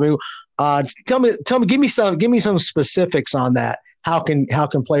goal. I mean, tell me, give me some specifics on that. How can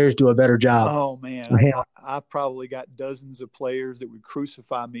players do a better job? Oh man, I probably got dozens of players that would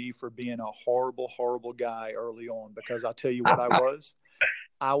crucify me for being a horrible, horrible guy early on, because I'll tell you what I was.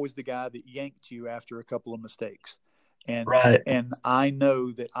 I was the guy that yanked you after a couple of mistakes. Right. And I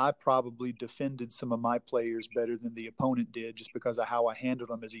know that I probably defended some of my players better than the opponent did just because of how I handled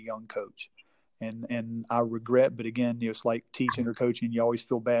them as a young coach. And I regret, but again, it's like teaching or coaching. You always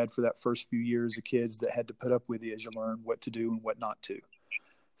feel bad for that first few years of kids that had to put up with you as you learn what to do and what not to.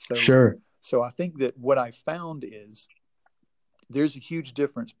 So, sure. So I think that what I found is there's a huge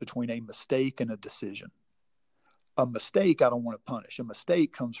difference between a mistake and a decision. A mistake I don't want to punish. A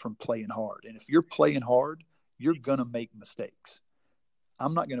mistake comes from playing hard. And if you're playing hard, you're going to make mistakes.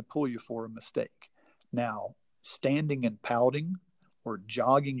 I'm not going to pull you for a mistake. Now, standing and pouting or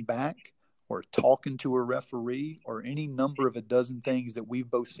jogging back or talking to a referee or any number of a dozen things that we've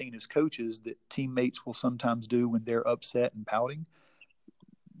both seen as coaches that teammates will sometimes do when they're upset and pouting,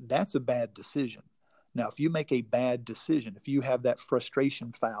 that's a bad decision. Now, if you make a bad decision, if you have that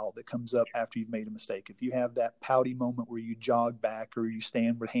frustration foul that comes up after you've made a mistake, if you have that pouty moment where you jog back or you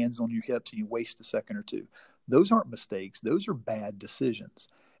stand with hands on your hips and you waste a second or two, those aren't mistakes. Those are bad decisions.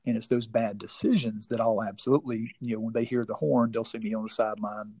 And it's those bad decisions that I'll absolutely, when they hear the horn, they'll see me on the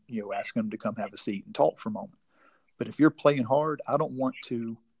sideline, asking them to come have a seat and talk for a moment. But if you're playing hard, I don't want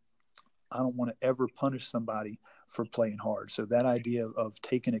to ever punish somebody for playing hard. So that idea of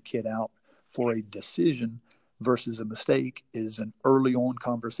taking a kid out for a decision versus a mistake is an early on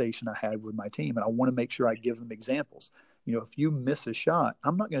conversation I had with my team. And I want to make sure I give them examples. If you miss a shot,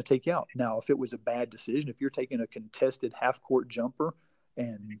 I'm not going to take you out. Now, if it was a bad decision, if you're taking a contested half court jumper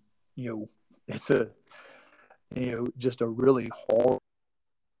and, it's just a really hard,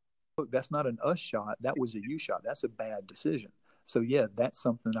 that's not an us shot. That was a you shot. That's a bad decision. So yeah, that's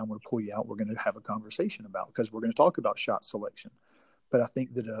something I'm going to pull you out. We're going to have a conversation about, because we're going to talk about shot selection. But I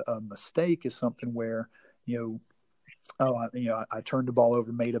think that a mistake is something where, I turned the ball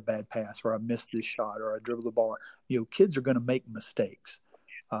over, made a bad pass, or I missed this shot, or I dribbled the ball. Kids are going to make mistakes.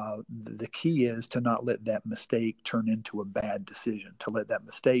 The key is to not let that mistake turn into a bad decision, to let that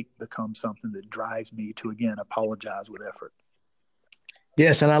mistake become something that drives me to, again, apologize with effort.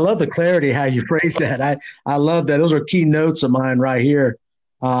 Yes, and I love the clarity how you phrase that. I love that. Those are key notes of mine right here.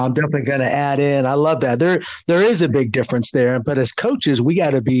 I'm definitely going to add in. I love that. There is a big difference there, but as coaches, we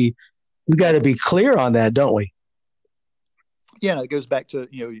got to be clear on that, don't we? Yeah, it goes back to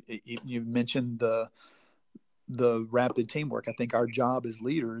you mentioned the rapid teamwork. I think our job as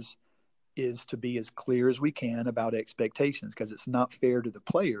leaders is to be as clear as we can about expectations, because it's not fair to the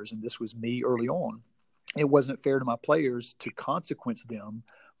players. And this was me early on. It wasn't fair to my players to consequence them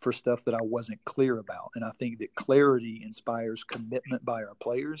for stuff that I wasn't clear about. And I think that clarity inspires commitment by our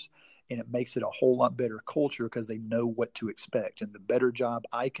players, and it makes it a whole lot better culture because they know what to expect. And the better job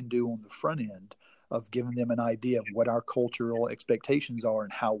I can do on the front end of giving them an idea of what our cultural expectations are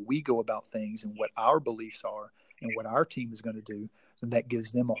and how we go about things and what our beliefs are and what our team is going to do, then that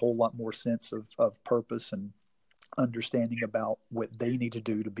gives them a whole lot more sense of purpose and understanding about what they need to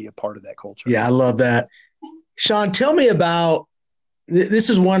do to be a part of that culture. Yeah, I love that. Sean, tell me about, this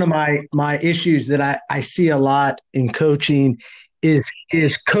is one of my issues that I see a lot in coaching is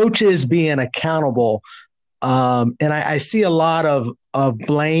coaches being accountable. And I see a lot of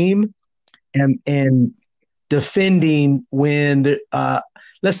blame and defending when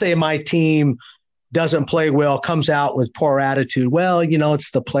let's say my team doesn't play well, comes out with poor attitude. Well,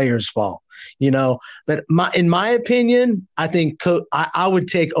 it's the player's fault, but in my opinion, I think I would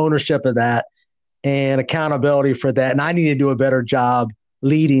take ownership of that and accountability for that. And I need to do a better job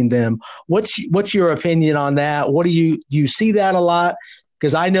leading them. What's your opinion on that? What do you see that a lot?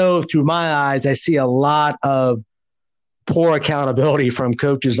 Because I know through my eyes, I see a lot of poor accountability from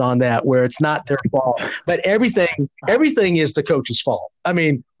coaches on that, where it's not their fault, but everything is the coach's fault. I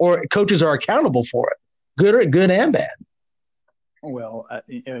mean, or coaches are accountable for it, good and bad. Well,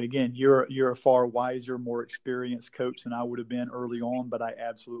 again, you're a far wiser, more experienced coach than I would have been early on, but I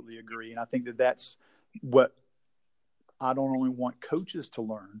absolutely agree. And I think that that's what I don't only want coaches to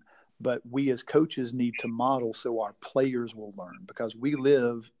learn, but we as coaches need to model so our players will learn, because we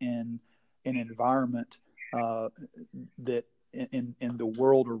live in an environment that in the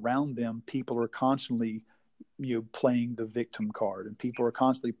world around them, people are constantly playing the victim card, and people are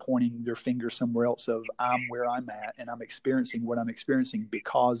constantly pointing their finger somewhere else of I'm where I'm at and I'm experiencing what I'm experiencing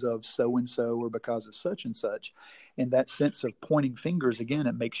because of so and so or because of such and such. And that sense of pointing fingers, again,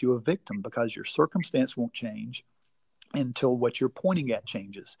 it makes you a victim because your circumstance won't change until what you're pointing at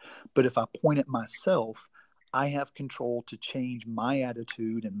changes. But if I point at myself, I have control to change my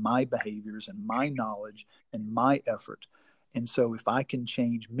attitude and my behaviors and my knowledge and my effort. And so if I can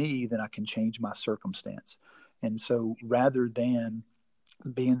change me, then I can change my circumstance. And so rather than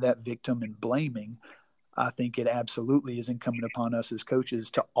being that victim and blaming, I think it absolutely is incumbent upon us as coaches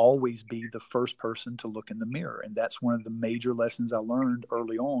to always be the first person to look in the mirror. And that's one of the major lessons I learned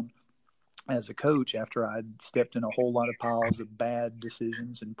early on as a coach after I'd stepped in a whole lot of piles of bad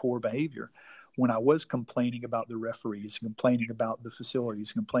decisions and poor behavior. When I was complaining about the referees, complaining about the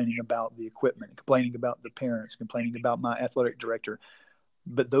facilities, complaining about the equipment, complaining about the parents, complaining about my athletic director,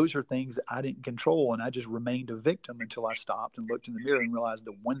 but those are things that I didn't control, and I just remained a victim until I stopped and looked in the mirror and realized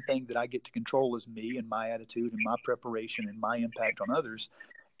the one thing that I get to control is me and my attitude and my preparation and my impact on others.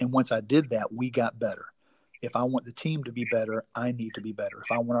 And once I did that, we got better. If I want the team to be better, I need to be better.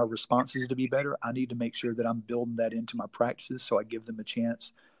 If I want our responses to be better, I need to make sure that I'm building that into my practices so I give them a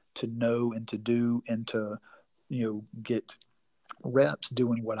chance to know and to do and to, get reps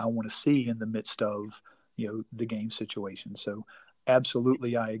doing what I want to see in the midst of, the game situation. So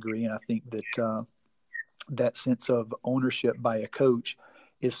absolutely, I agree. And I think that that sense of ownership by a coach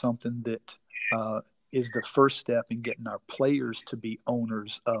is something that is the first step in getting our players to be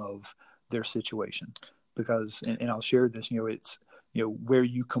owners of their situation. Because, and I'll share this, it's, where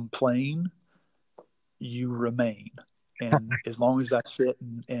you complain, you remain. And as long as I sit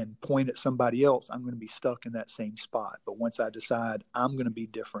and point at somebody else, I'm going to be stuck in that same spot. But once I decide I'm going to be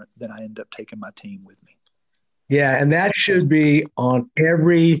different, then I end up taking my team with me. Yeah, and that should be on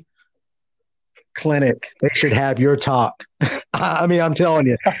every clinic. They should have your talk. I mean, I'm telling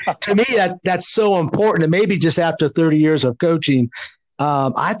you, to me, that's so important. And maybe just after 30 years of coaching,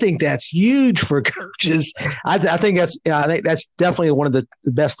 I think that's huge for coaches. I think that's definitely one of the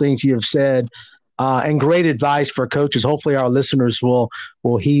best things you have said, and great advice for coaches. Hopefully, our listeners will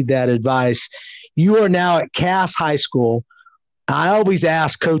heed that advice. You are now at Cass High School. I always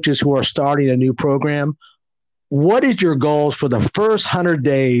ask coaches who are starting a new program, what is your goals for the first 100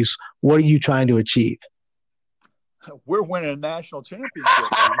 days? What are you trying to achieve? We're winning a national championship.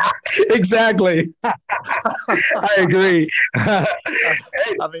 Exactly. I agree. I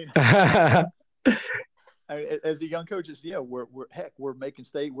mean, as a young coaches, we're making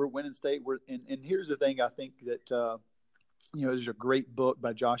state, we're winning state. And here's the thing. I think that, there's a great book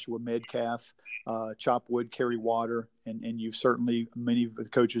by Joshua Medcalf, Chop Wood, Carry Water. And you've certainly, many of the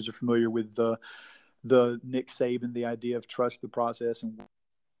coaches are familiar with the Nick Saban, the idea of trust the process. And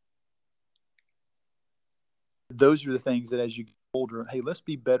those are the things that as you get older, hey, let's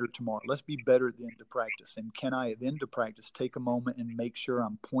be better tomorrow. Let's be better at the end of practice. And can I, at the end of practice, take a moment and make sure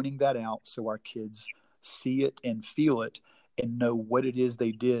I'm pointing that out so our kids see it and feel it and know what it is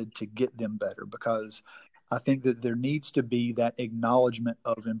they did to get them better? Because I think that there needs to be that acknowledgement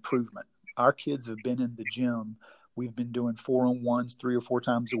of improvement. Our kids have been in the gym. We've been doing 4-on-1s 3 or 4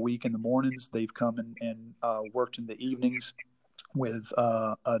 times a week in the mornings. They've come and worked in the evenings with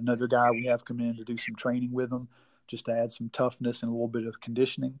another guy we have come in to do some training with them, just to add some toughness and a little bit of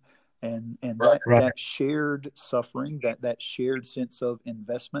conditioning. And that shared suffering, that shared sense of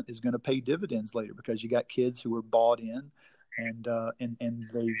investment is going to pay dividends later, because you got kids who are bought in and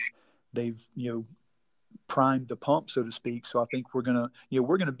they've primed the pump, so to speak. So I think we're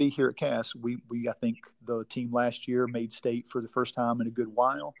gonna be here at Cass. We I think the team last year made state for the first time in a good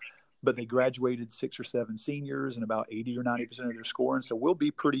while, but they graduated 6 or 7 seniors and about 80 or 90% of their scoring. So we'll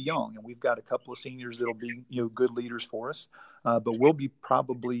be pretty young, and we've got a couple of seniors that'll be good leaders for us. But we'll be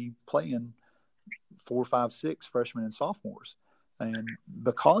probably playing 4, 5, 6 freshmen and sophomores, and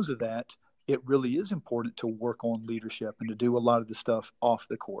because of that, it really is important to work on leadership and to do a lot of the stuff off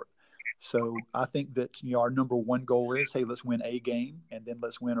the court. So I think that our number one goal is, hey, let's win a game, and then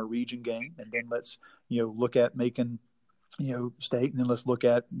let's win a region game, and then let's look at making state, and then let's look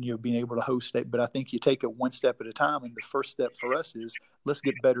at being able to host state. But I think you take it one step at a time, and the first step for us is let's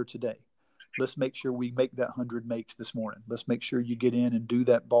get better today. Let's make sure we make that 100 makes this morning. Let's make sure you get in and do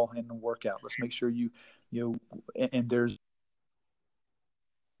that ball handling workout. Let's make sure and there's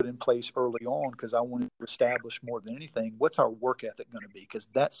in place early on, because I want to establish more than anything, what's our work ethic going to be? Because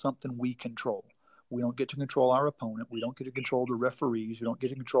that's something we control. We don't get to control our opponent. We don't get to control the referees. We don't get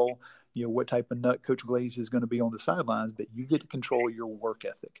to control, what type of nut Coach Glaze is going to be on the sidelines, but you get to control your work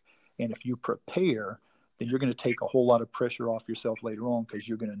ethic. And if you prepare, then you're going to take a whole lot of pressure off yourself later on, because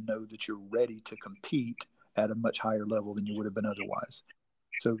you're going to know that you're ready to compete at a much higher level than you would have been otherwise.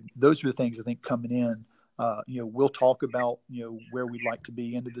 So those are the things I think coming in. We'll talk about, where we'd like to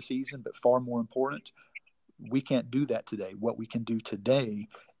be into the season, but far more important, we can't do that today. What we can do today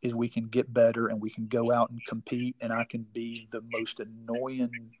is we can get better and we can go out and compete, and I can be the most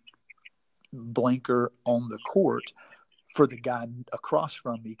annoying blinker on the court for the guy across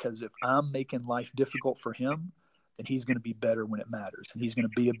from me, because if I'm making life difficult for him, then he's going to be better when it matters, and he's going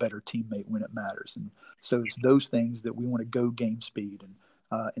to be a better teammate when it matters. And so it's those things that we want to go game speed.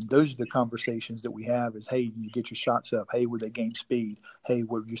 And those are the conversations that we have is, hey, you get your shots up. Hey, were they game speed? Hey,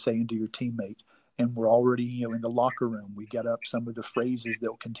 what are you saying to your teammate? And we're already, in the locker room, we got up some of the phrases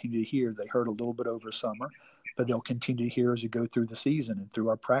they'll continue to hear. They heard a little bit over summer, but they'll continue to hear as we go through the season and through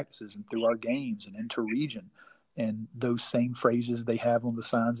our practices and through our games and inter-region. And those same phrases they have on the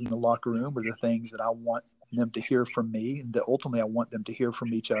signs in the locker room are the things that I want them to hear from me, and that ultimately I want them to hear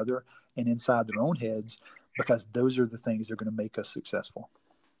from each other and inside their own heads, because those are the things that are going to make us successful.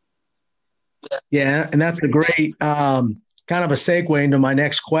 Yeah, and that's a great kind of a segue into my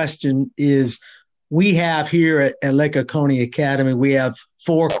next question is, we have here at Lake Oconee Academy, we have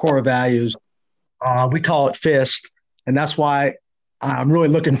 4 core values. We call it FIST, and that's why I'm really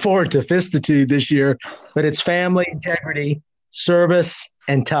looking forward to Fistitude this year. But it's family, integrity, service,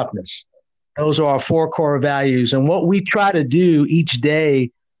 and toughness. Those are our 4 core values. And what we try to do each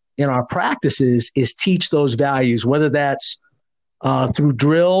day in our practices is teach those values, whether that's through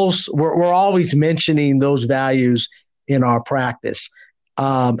drills. We're always mentioning those values in our practice.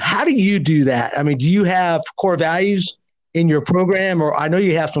 How do you do that? I mean, do you have core values in your program, or I know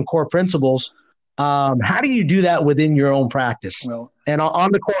you have some core principles? How do you do that within your own practice? Well, and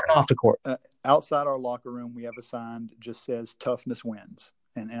on the court and off the court? Outside our locker room, we have a sign that just says toughness wins.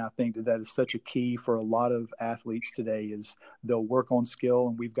 And I think that is such a key for a lot of athletes today, is they'll work on skill,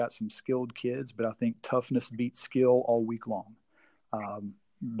 and we've got some skilled kids, but I think toughness beats skill all week long,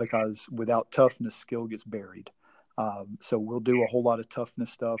 because without toughness, skill gets buried. So we'll do a whole lot of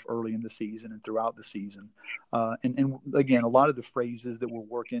toughness stuff early in the season and throughout the season. And again, a lot of the phrases that we'll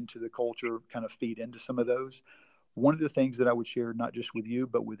work into the culture kind of feed into some of those. One of the things that I would share, not just with you,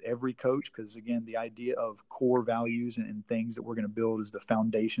 but with every coach, because again, the idea of core values and things that we're going to build as the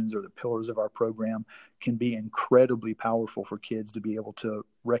foundations or the pillars of our program can be incredibly powerful for kids to be able to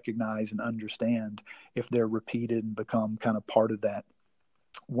recognize and understand if they're repeated and become kind of part of that.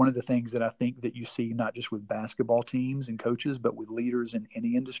 One of the things that I think that you see, not just with basketball teams and coaches, but with leaders in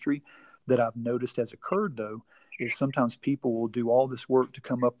any industry, that I've noticed has occurred, though, is sometimes people will do all this work to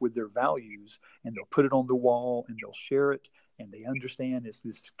come up with their values, and they'll put it on the wall and they'll share it, and they understand it's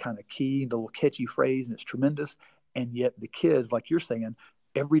this kind of key, the little catchy phrase, and it's tremendous. And yet the kids, like you're saying,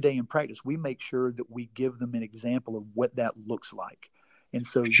 every day in practice, we make sure that we give them an example of what that looks like. And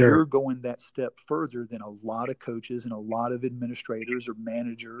so You're going that step further than a lot of coaches and a lot of administrators or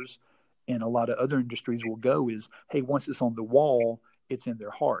managers and a lot of other industries will go is, hey, once it's on the wall, it's in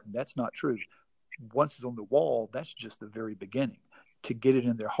their heart. And that's not true. Once it's on the wall, that's just the very beginning. To get it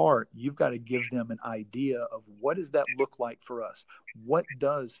in their heart, you've got to give them an idea of what does that look like for us? What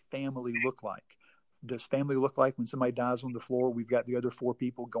does family look like? Does family look like when somebody dies on the floor, we've got the other 4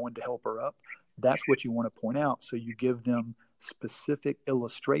 people going to help her up? That's what you want to point out. So you give them specific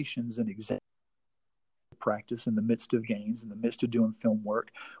illustrations and examples of practice in the midst of games, in the midst of doing film work,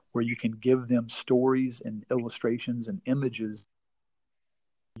 where you can give them stories and illustrations and images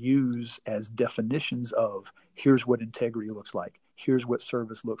use as definitions of, here's what integrity looks like, here's what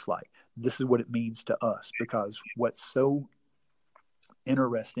service looks like, this is what it means to us. Because what's so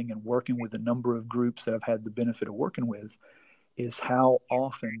interesting in working with a number of groups that I've had the benefit of working with is how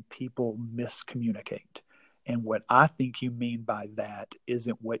often people miscommunicate. And what I think you mean by that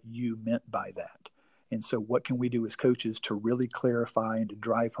isn't what you meant by that. And so what can we do as coaches to really clarify and to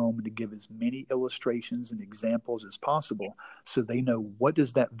drive home and to give as many illustrations and examples as possible so they know, what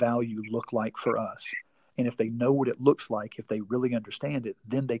does that value look like for us? And if they know what it looks like, if they really understand it,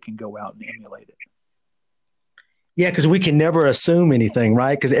 then they can go out and emulate it. Yeah, because we can never assume anything,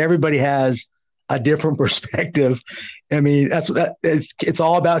 right? Because everybody has a different perspective. I mean, it's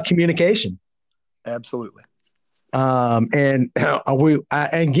all about communication. Absolutely. Again,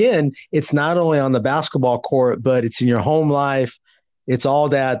 it's not only on the basketball court, but it's in your home life. It's all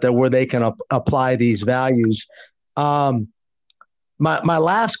that where they can apply these values. My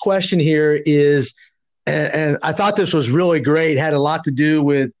last question here is, and I thought this was really great, had a lot to do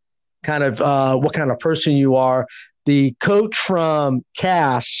with kind of what kind of person you are. The coach from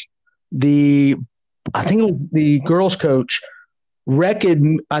Cass, I think it was the girls coach,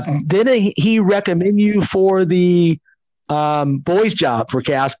 didn't he recommend you for the boys job for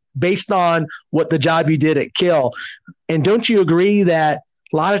Cass based on what the job you did at Kill? And don't you agree that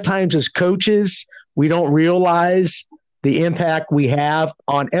a lot of times as coaches, we don't realize the impact we have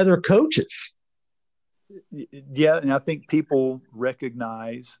on other coaches? Yeah, and I think people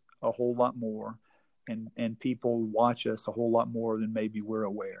recognize a whole lot more, and people watch us a whole lot more than maybe we're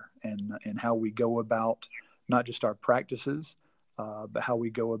aware, and how we go about not just our practices, but how we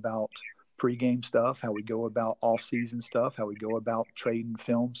go about pregame stuff, how we go about off-season stuff, how we go about trading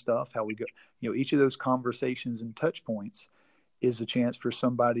film stuff, how we go, each of those conversations and touch points is a chance for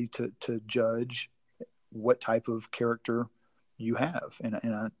somebody to judge what type of character you have.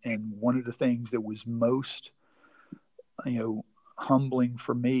 And one of the things that was most, humbling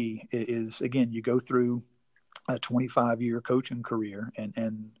for me is, again, you go through a 25-year coaching career,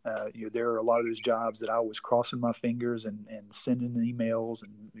 and there are a lot of those jobs that I was crossing my fingers and sending emails,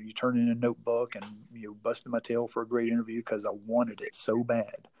 and you turn in a notebook and busting my tail for a great interview because I wanted it so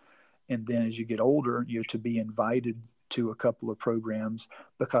bad. And then as you get older, to be invited to a couple of programs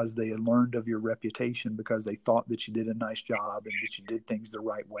because they had learned of your reputation, because they thought that you did a nice job and that you did things the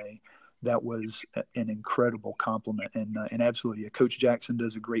right way. That was an incredible compliment. And absolutely, Coach Jackson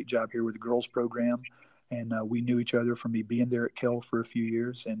does a great job here with the girls program. And we knew each other from me being there at Kell for a few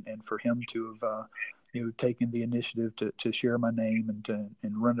years, and for him to have taken the initiative to share my name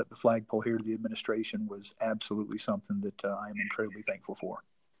and run up the flagpole here to the administration was absolutely something that I am incredibly thankful for.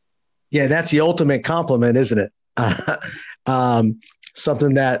 Yeah, that's the ultimate compliment, isn't it?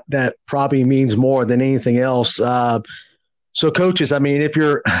 Something that probably means more than anything else. So coaches, I mean, if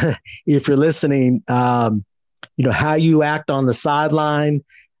you're listening, how you act on the sideline,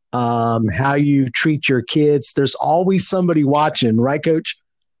 how you treat your kids, there's always somebody watching, right, Coach?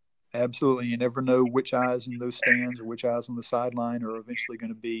 Absolutely. You never know which eyes in those stands or which eyes on the sideline are eventually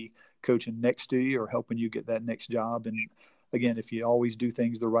going to be coaching next to you or helping you get that next job. And again, if you always do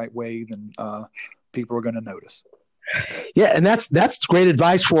things the right way, then people are going to notice. Yeah, and that's great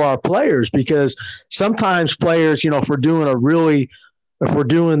advice for our players, because sometimes players, if we're doing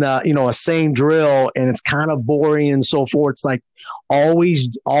a same drill and it's kind of boring and so forth, it's like always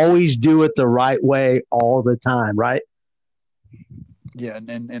do it the right way all the time, right? Yeah,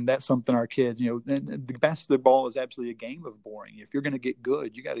 and that's something our kids, the basketball is absolutely a game of boring. If you're going to get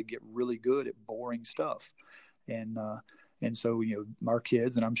good, you got to get really good at boring stuff. And so, our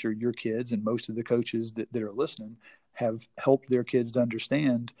kids, and I'm sure your kids and most of the coaches that are listening have helped their kids to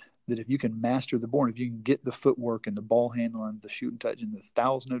understand that if you can master the board, if you can get the footwork and the ball handling, the shoot and touch, and the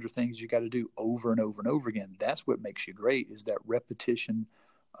 1,000 other things you got to do over and over and over again, that's what makes you great, is that repetition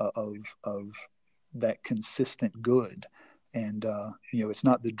of that consistent good. And, it's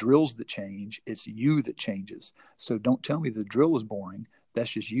not the drills that change, it's you that changes. So don't tell me the drill is boring.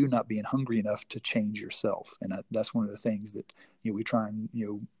 That's just you not being hungry enough to change yourself. And that's one of the things that, we try and,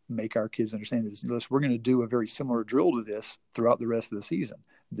 make our kids understand is, listen, we're going to do a very similar drill to this throughout the rest of the season.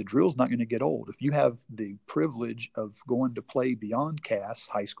 The drill's not going to get old. If you have the privilege of going to play beyond Cass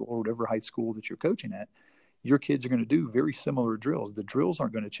High School or whatever high school that you're coaching at, your kids are going to do very similar drills. The drills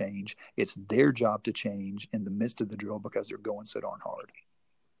aren't going to change. It's their job to change in the midst of the drill because they're going so darn hard.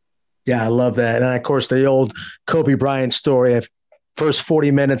 Yeah, I love that. And of course, the old Kobe Bryant story of first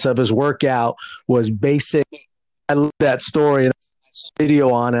 40 minutes of his workout was basic. I love that story, and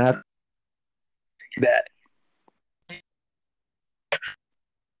video on it. That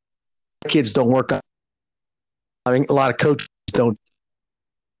kids don't work on. I mean, a lot of coaches don't.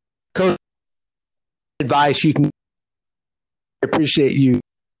 Coach advice you can appreciate you.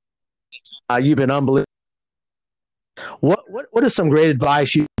 You've been unbelievable. What is some great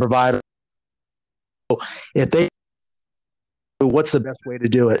advice you provide? What's the best way to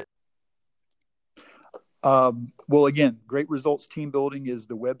do it? Well, again, Great Results Team Building is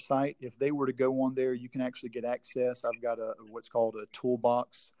the website. If they were to go on there, you can actually get access. I've got what's called a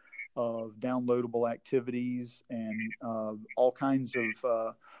toolbox of downloadable activities and all kinds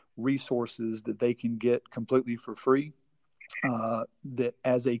of resources that they can get completely for free. That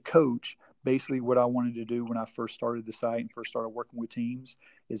as a coach, basically what I wanted to do when I first started the site and first started working with teams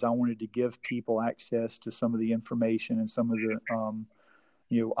is I wanted to give people access to some of the information and some of the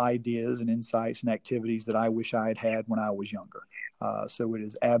ideas and insights and activities that I wish I had had when I was younger. So it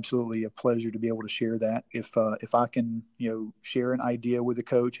is absolutely a pleasure to be able to share that. If I can, share an idea with a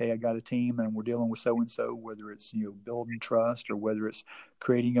coach, hey, I got a team and we're dealing with so-and-so, whether it's, building trust or whether it's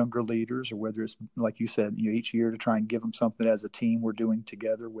creating younger leaders or whether it's, like you said, each year to try and give them something as a team we're doing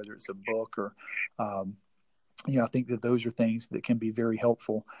together, whether it's a book or, I think that those are things that can be very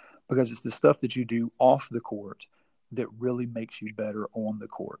helpful because it's the stuff that you do off the court that really makes you better on the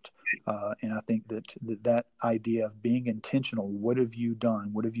court. And I think that idea of being intentional, what have you done?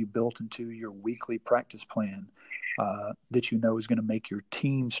 What have you built into your weekly practice plan that you know is going to make your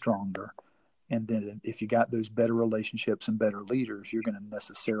team stronger? And then if you got those better relationships and better leaders, you're going to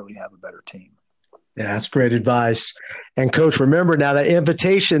necessarily have a better team. Yeah, that's great advice. And Coach, remember now that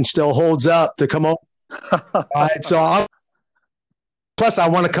invitation still holds up to come on. All right, so plus I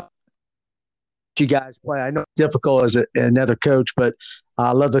want to come to you guys play. I know it's difficult as another coach, but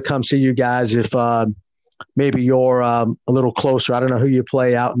I'd love to come see you guys if maybe you're a little closer. I don't know who you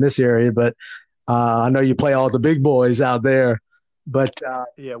play out in this area, but I know you play all the big boys out there. But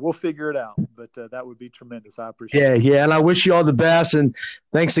yeah, we'll figure it out. But that would be tremendous. I appreciate it. Yeah. And I wish you all the best. And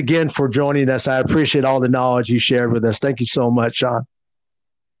thanks again for joining us. I appreciate all the knowledge you shared with us. Thank you so much, Sean.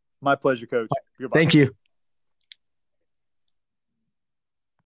 My pleasure, Coach. Goodbye. Thank you.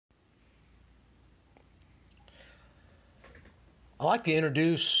 I'd like to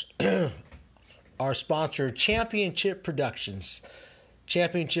introduce our sponsor, Championship Productions.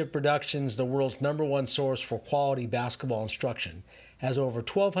 Championship Productions, the world's #1 source for quality basketball instruction, has over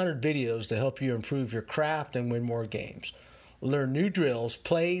 1,200 videos to help you improve your craft and win more games. Learn new drills,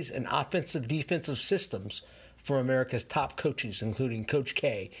 plays, and offensive-defensive systems from America's top coaches, including Coach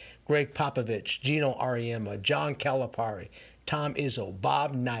K, Greg Popovich, Gino Auriemma, John Calipari, Tom Izzo,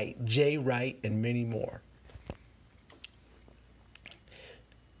 Bob Knight, Jay Wright, and many more.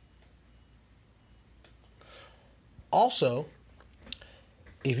 Also,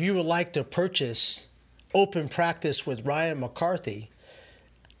 if you would like to purchase Open Practice with Ryan McCarthy,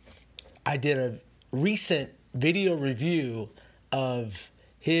 I did a recent video review of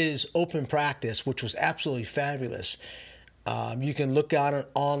his Open Practice, which was absolutely fabulous. You can look at it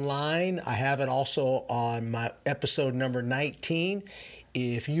online. I have it also on my episode number 19.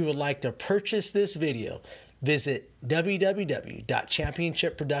 If you would like to purchase this video, visit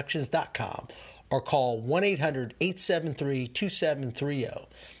www.championshipproductions.com or call 1-800-873-2730.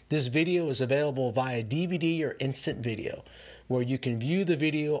 This video is available via DVD or instant video, where you can view the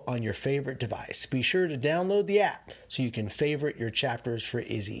video on your favorite device. Be sure to download the app so you can favorite your chapters for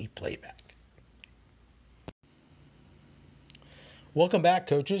easy playback. Welcome back,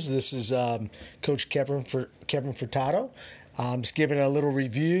 coaches. This is Coach Kevin Furtado. I'm just giving a little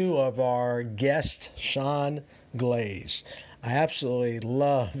review of our guest, Sean Glaze. I absolutely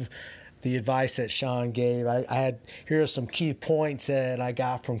love the advice that Sean gave. Here are some key points that I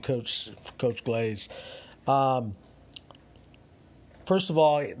got from Coach Glaze. First of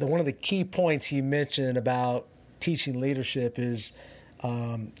all, one of the key points he mentioned about teaching leadership is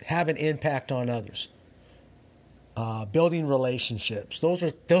have an impact on others. Building relationships. Those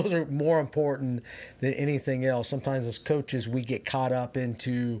are more important than anything else. Sometimes as coaches we get caught up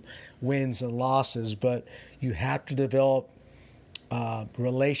into wins and losses, but you have to develop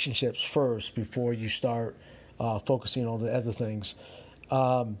relationships first before you start focusing on the other things.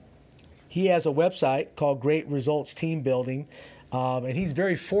 He has a website called Great Results Team Building, and he's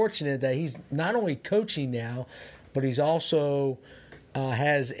very fortunate that he's not only coaching now, but he's also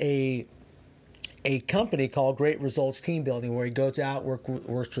has a company called Great Results Team Building, where he goes out,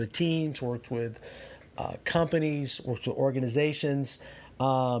 works with teams, works with companies, works with organizations.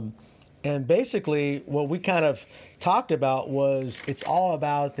 And basically what we kind of talked about was it's all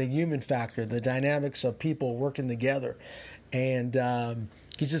about the human factor, the dynamics of people working together. And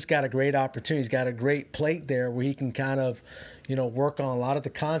he's just got a great opportunity. He's got a great plate there where he can kind of, work on a lot of the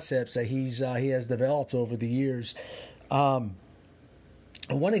concepts that he has developed over the years. One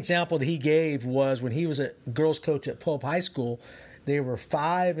example that he gave was when he was a girls coach at Pope High School. They were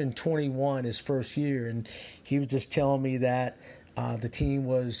 5-21 his first year, and he was just telling me that the team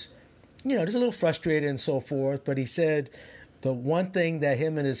was, just a little frustrated and so forth. But he said the one thing that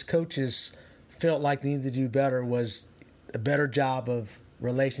him and his coaches felt like they needed to do better was a better job of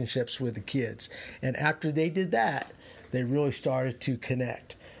relationships with the kids. And after they did that, they really started to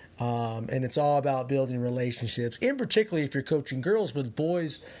connect. And it's all about building relationships, in particularly if you're coaching girls, but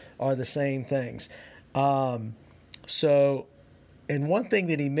boys are the same things. And one thing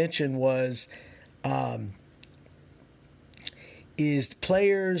that he mentioned was, is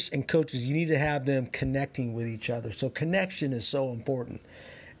players and coaches, you need to have them connecting with each other. So connection is so important.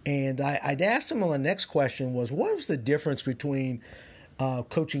 And I'd asked him on the next question was, what was the difference between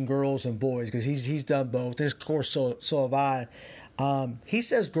coaching girls and boys? Because he's done both. And of course, so have I. He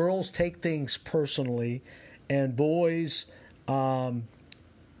says girls take things personally, and boys don't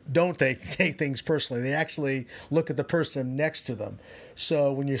take things personally. They actually look at the person next to them.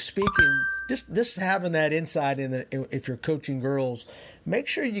 So when you're speaking, just having that insight if you're coaching girls, make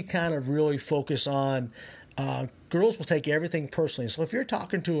sure you kind of really focus on Girls will take everything personally. So if you're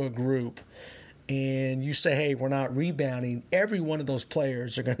talking to a group and you say, hey, we're not rebounding, every one of those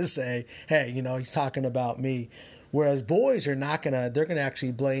players are going to say, hey, he's talking about me. Whereas boys are not going to, they're going to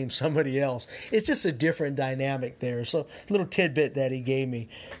actually blame somebody else. It's just a different dynamic there. So a little tidbit that he gave me.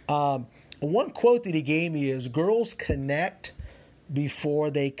 One quote that he gave me is, girls connect before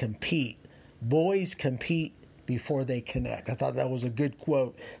they compete. Boys compete before they connect. I thought that was a good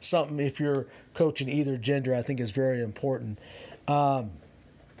quote. Something, if you're coaching either gender, I think is very important. And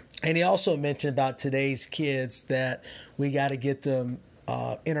he also mentioned about today's kids that we got to get them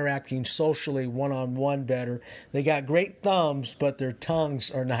interacting socially one-on-one better. They got great thumbs, but their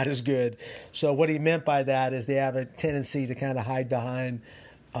tongues are not as good. So what he meant by that is they have a tendency to kind of hide behind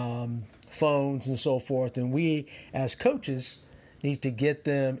phones and so forth. And we, as coaches, need to get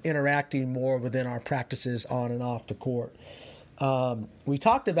them interacting more within our practices on and off the court. We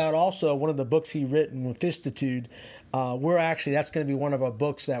talked about also one of the books he written with Fistitude. That's going to be one of our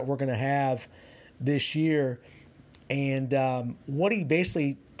books that we're going to have this year. And what he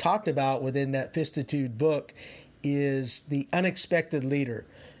basically talked about within that Fistitude book is the unexpected leader.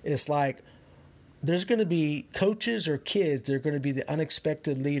 It's like there's going to be coaches or kids, they're going to be the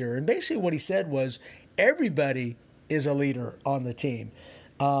unexpected leader. And basically what he said was everybody is a leader on the team.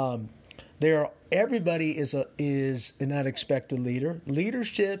 Everybody is an unexpected leader.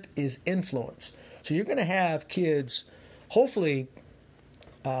 Leadership is influence. So you're going to have kids, hopefully,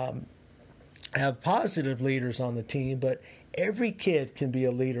 have positive leaders on the team, but every kid can be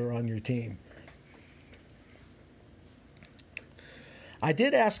a leader on your team. I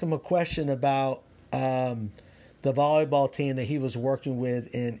did ask him a question about the volleyball team that he was working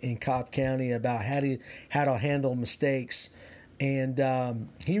with in Cobb County about how to handle mistakes. And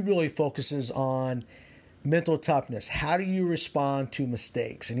he really focuses on mental toughness. How do you respond to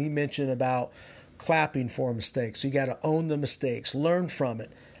mistakes? And he mentioned about clapping for mistakes. So you got to own the mistakes, learn from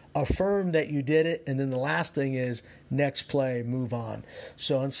it, affirm that you did it, and then the last thing is next play, move on.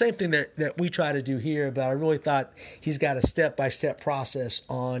 So, and same thing that we try to do here, but I really thought he's got a step-by-step process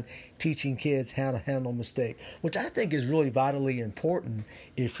on teaching kids how to handle mistake, which I think is really vitally important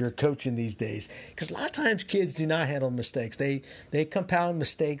if you're coaching these days. Because a lot of times kids do not handle mistakes. They compound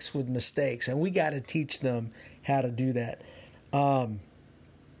mistakes with mistakes, and we got to teach them how to do that.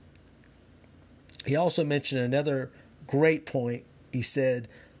 He also mentioned another great point. He said,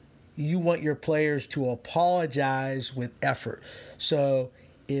 you want your players to apologize with effort. So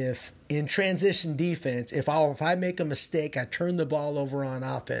if in transition defense, if I make a mistake, I turn the ball over on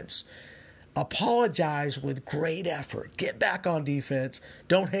offense, apologize with great effort. Get back on defense.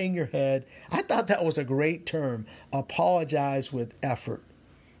 Don't hang your head. I thought that was a great term, apologize with effort.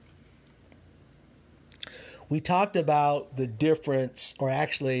 We talked about the difference, or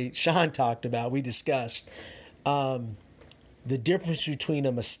actually Sean talked about, we discussed the difference between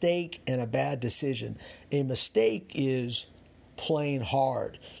a mistake and a bad decision. A mistake is playing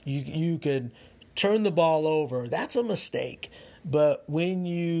hard. You could turn the ball over. That's a mistake. But when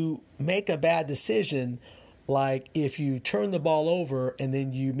you make a bad decision, like if you turn the ball over and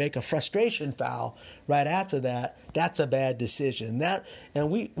then you make a frustration foul right after that, that's a bad decision.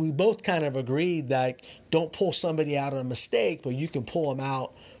 And we both kind of agreed that don't pull somebody out of a mistake, but you can pull them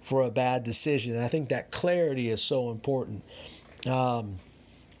out for a bad decision. And I think that clarity is so important.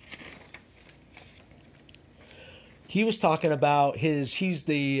 He was talking about he's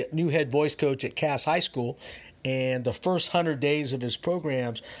the new head boys coach at Cass High School, and the first 100 days of his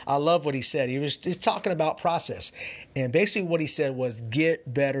programs, I love what he said. He's talking about process. And basically what he said was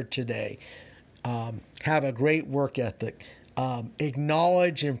get better today. Have a great work ethic.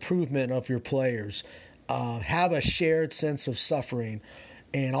 Acknowledge improvement of your players. Have a shared sense of suffering,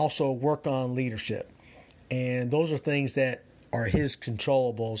 and also work on leadership. And those are things that are his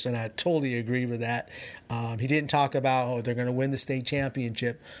controllables, and I totally agree with that. He didn't talk about, they're going to win the state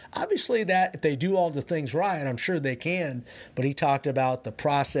championship. Obviously, that if they do all the things right, I'm sure they can, but he talked about the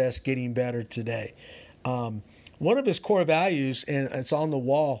process getting better today. One of his core values, and it's on the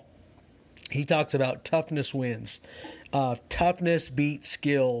wall, he talks about toughness wins. Toughness beats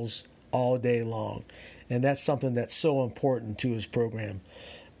skills all day long, and that's something that's so important to his program.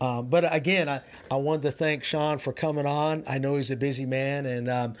 But again, I wanted to thank Sean for coming on. I know he's a busy man, and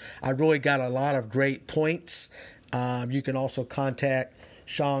I really got a lot of great points. You can also contact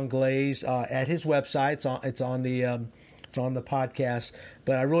Sean Glaze at his website. It's on the podcast.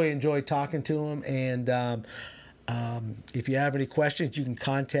 But I really enjoyed talking to him. And if you have any questions, you can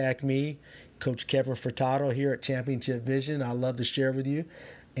contact me, Coach Kevin Furtado here at Championship Vision. I'd love to share with you.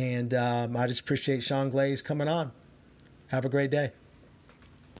 And I just appreciate Sean Glaze coming on. Have a great day.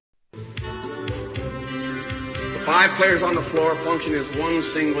 The 5 players on the floor function as one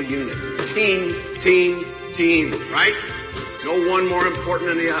single unit. Team, team, team, right? No one more important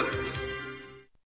than the other.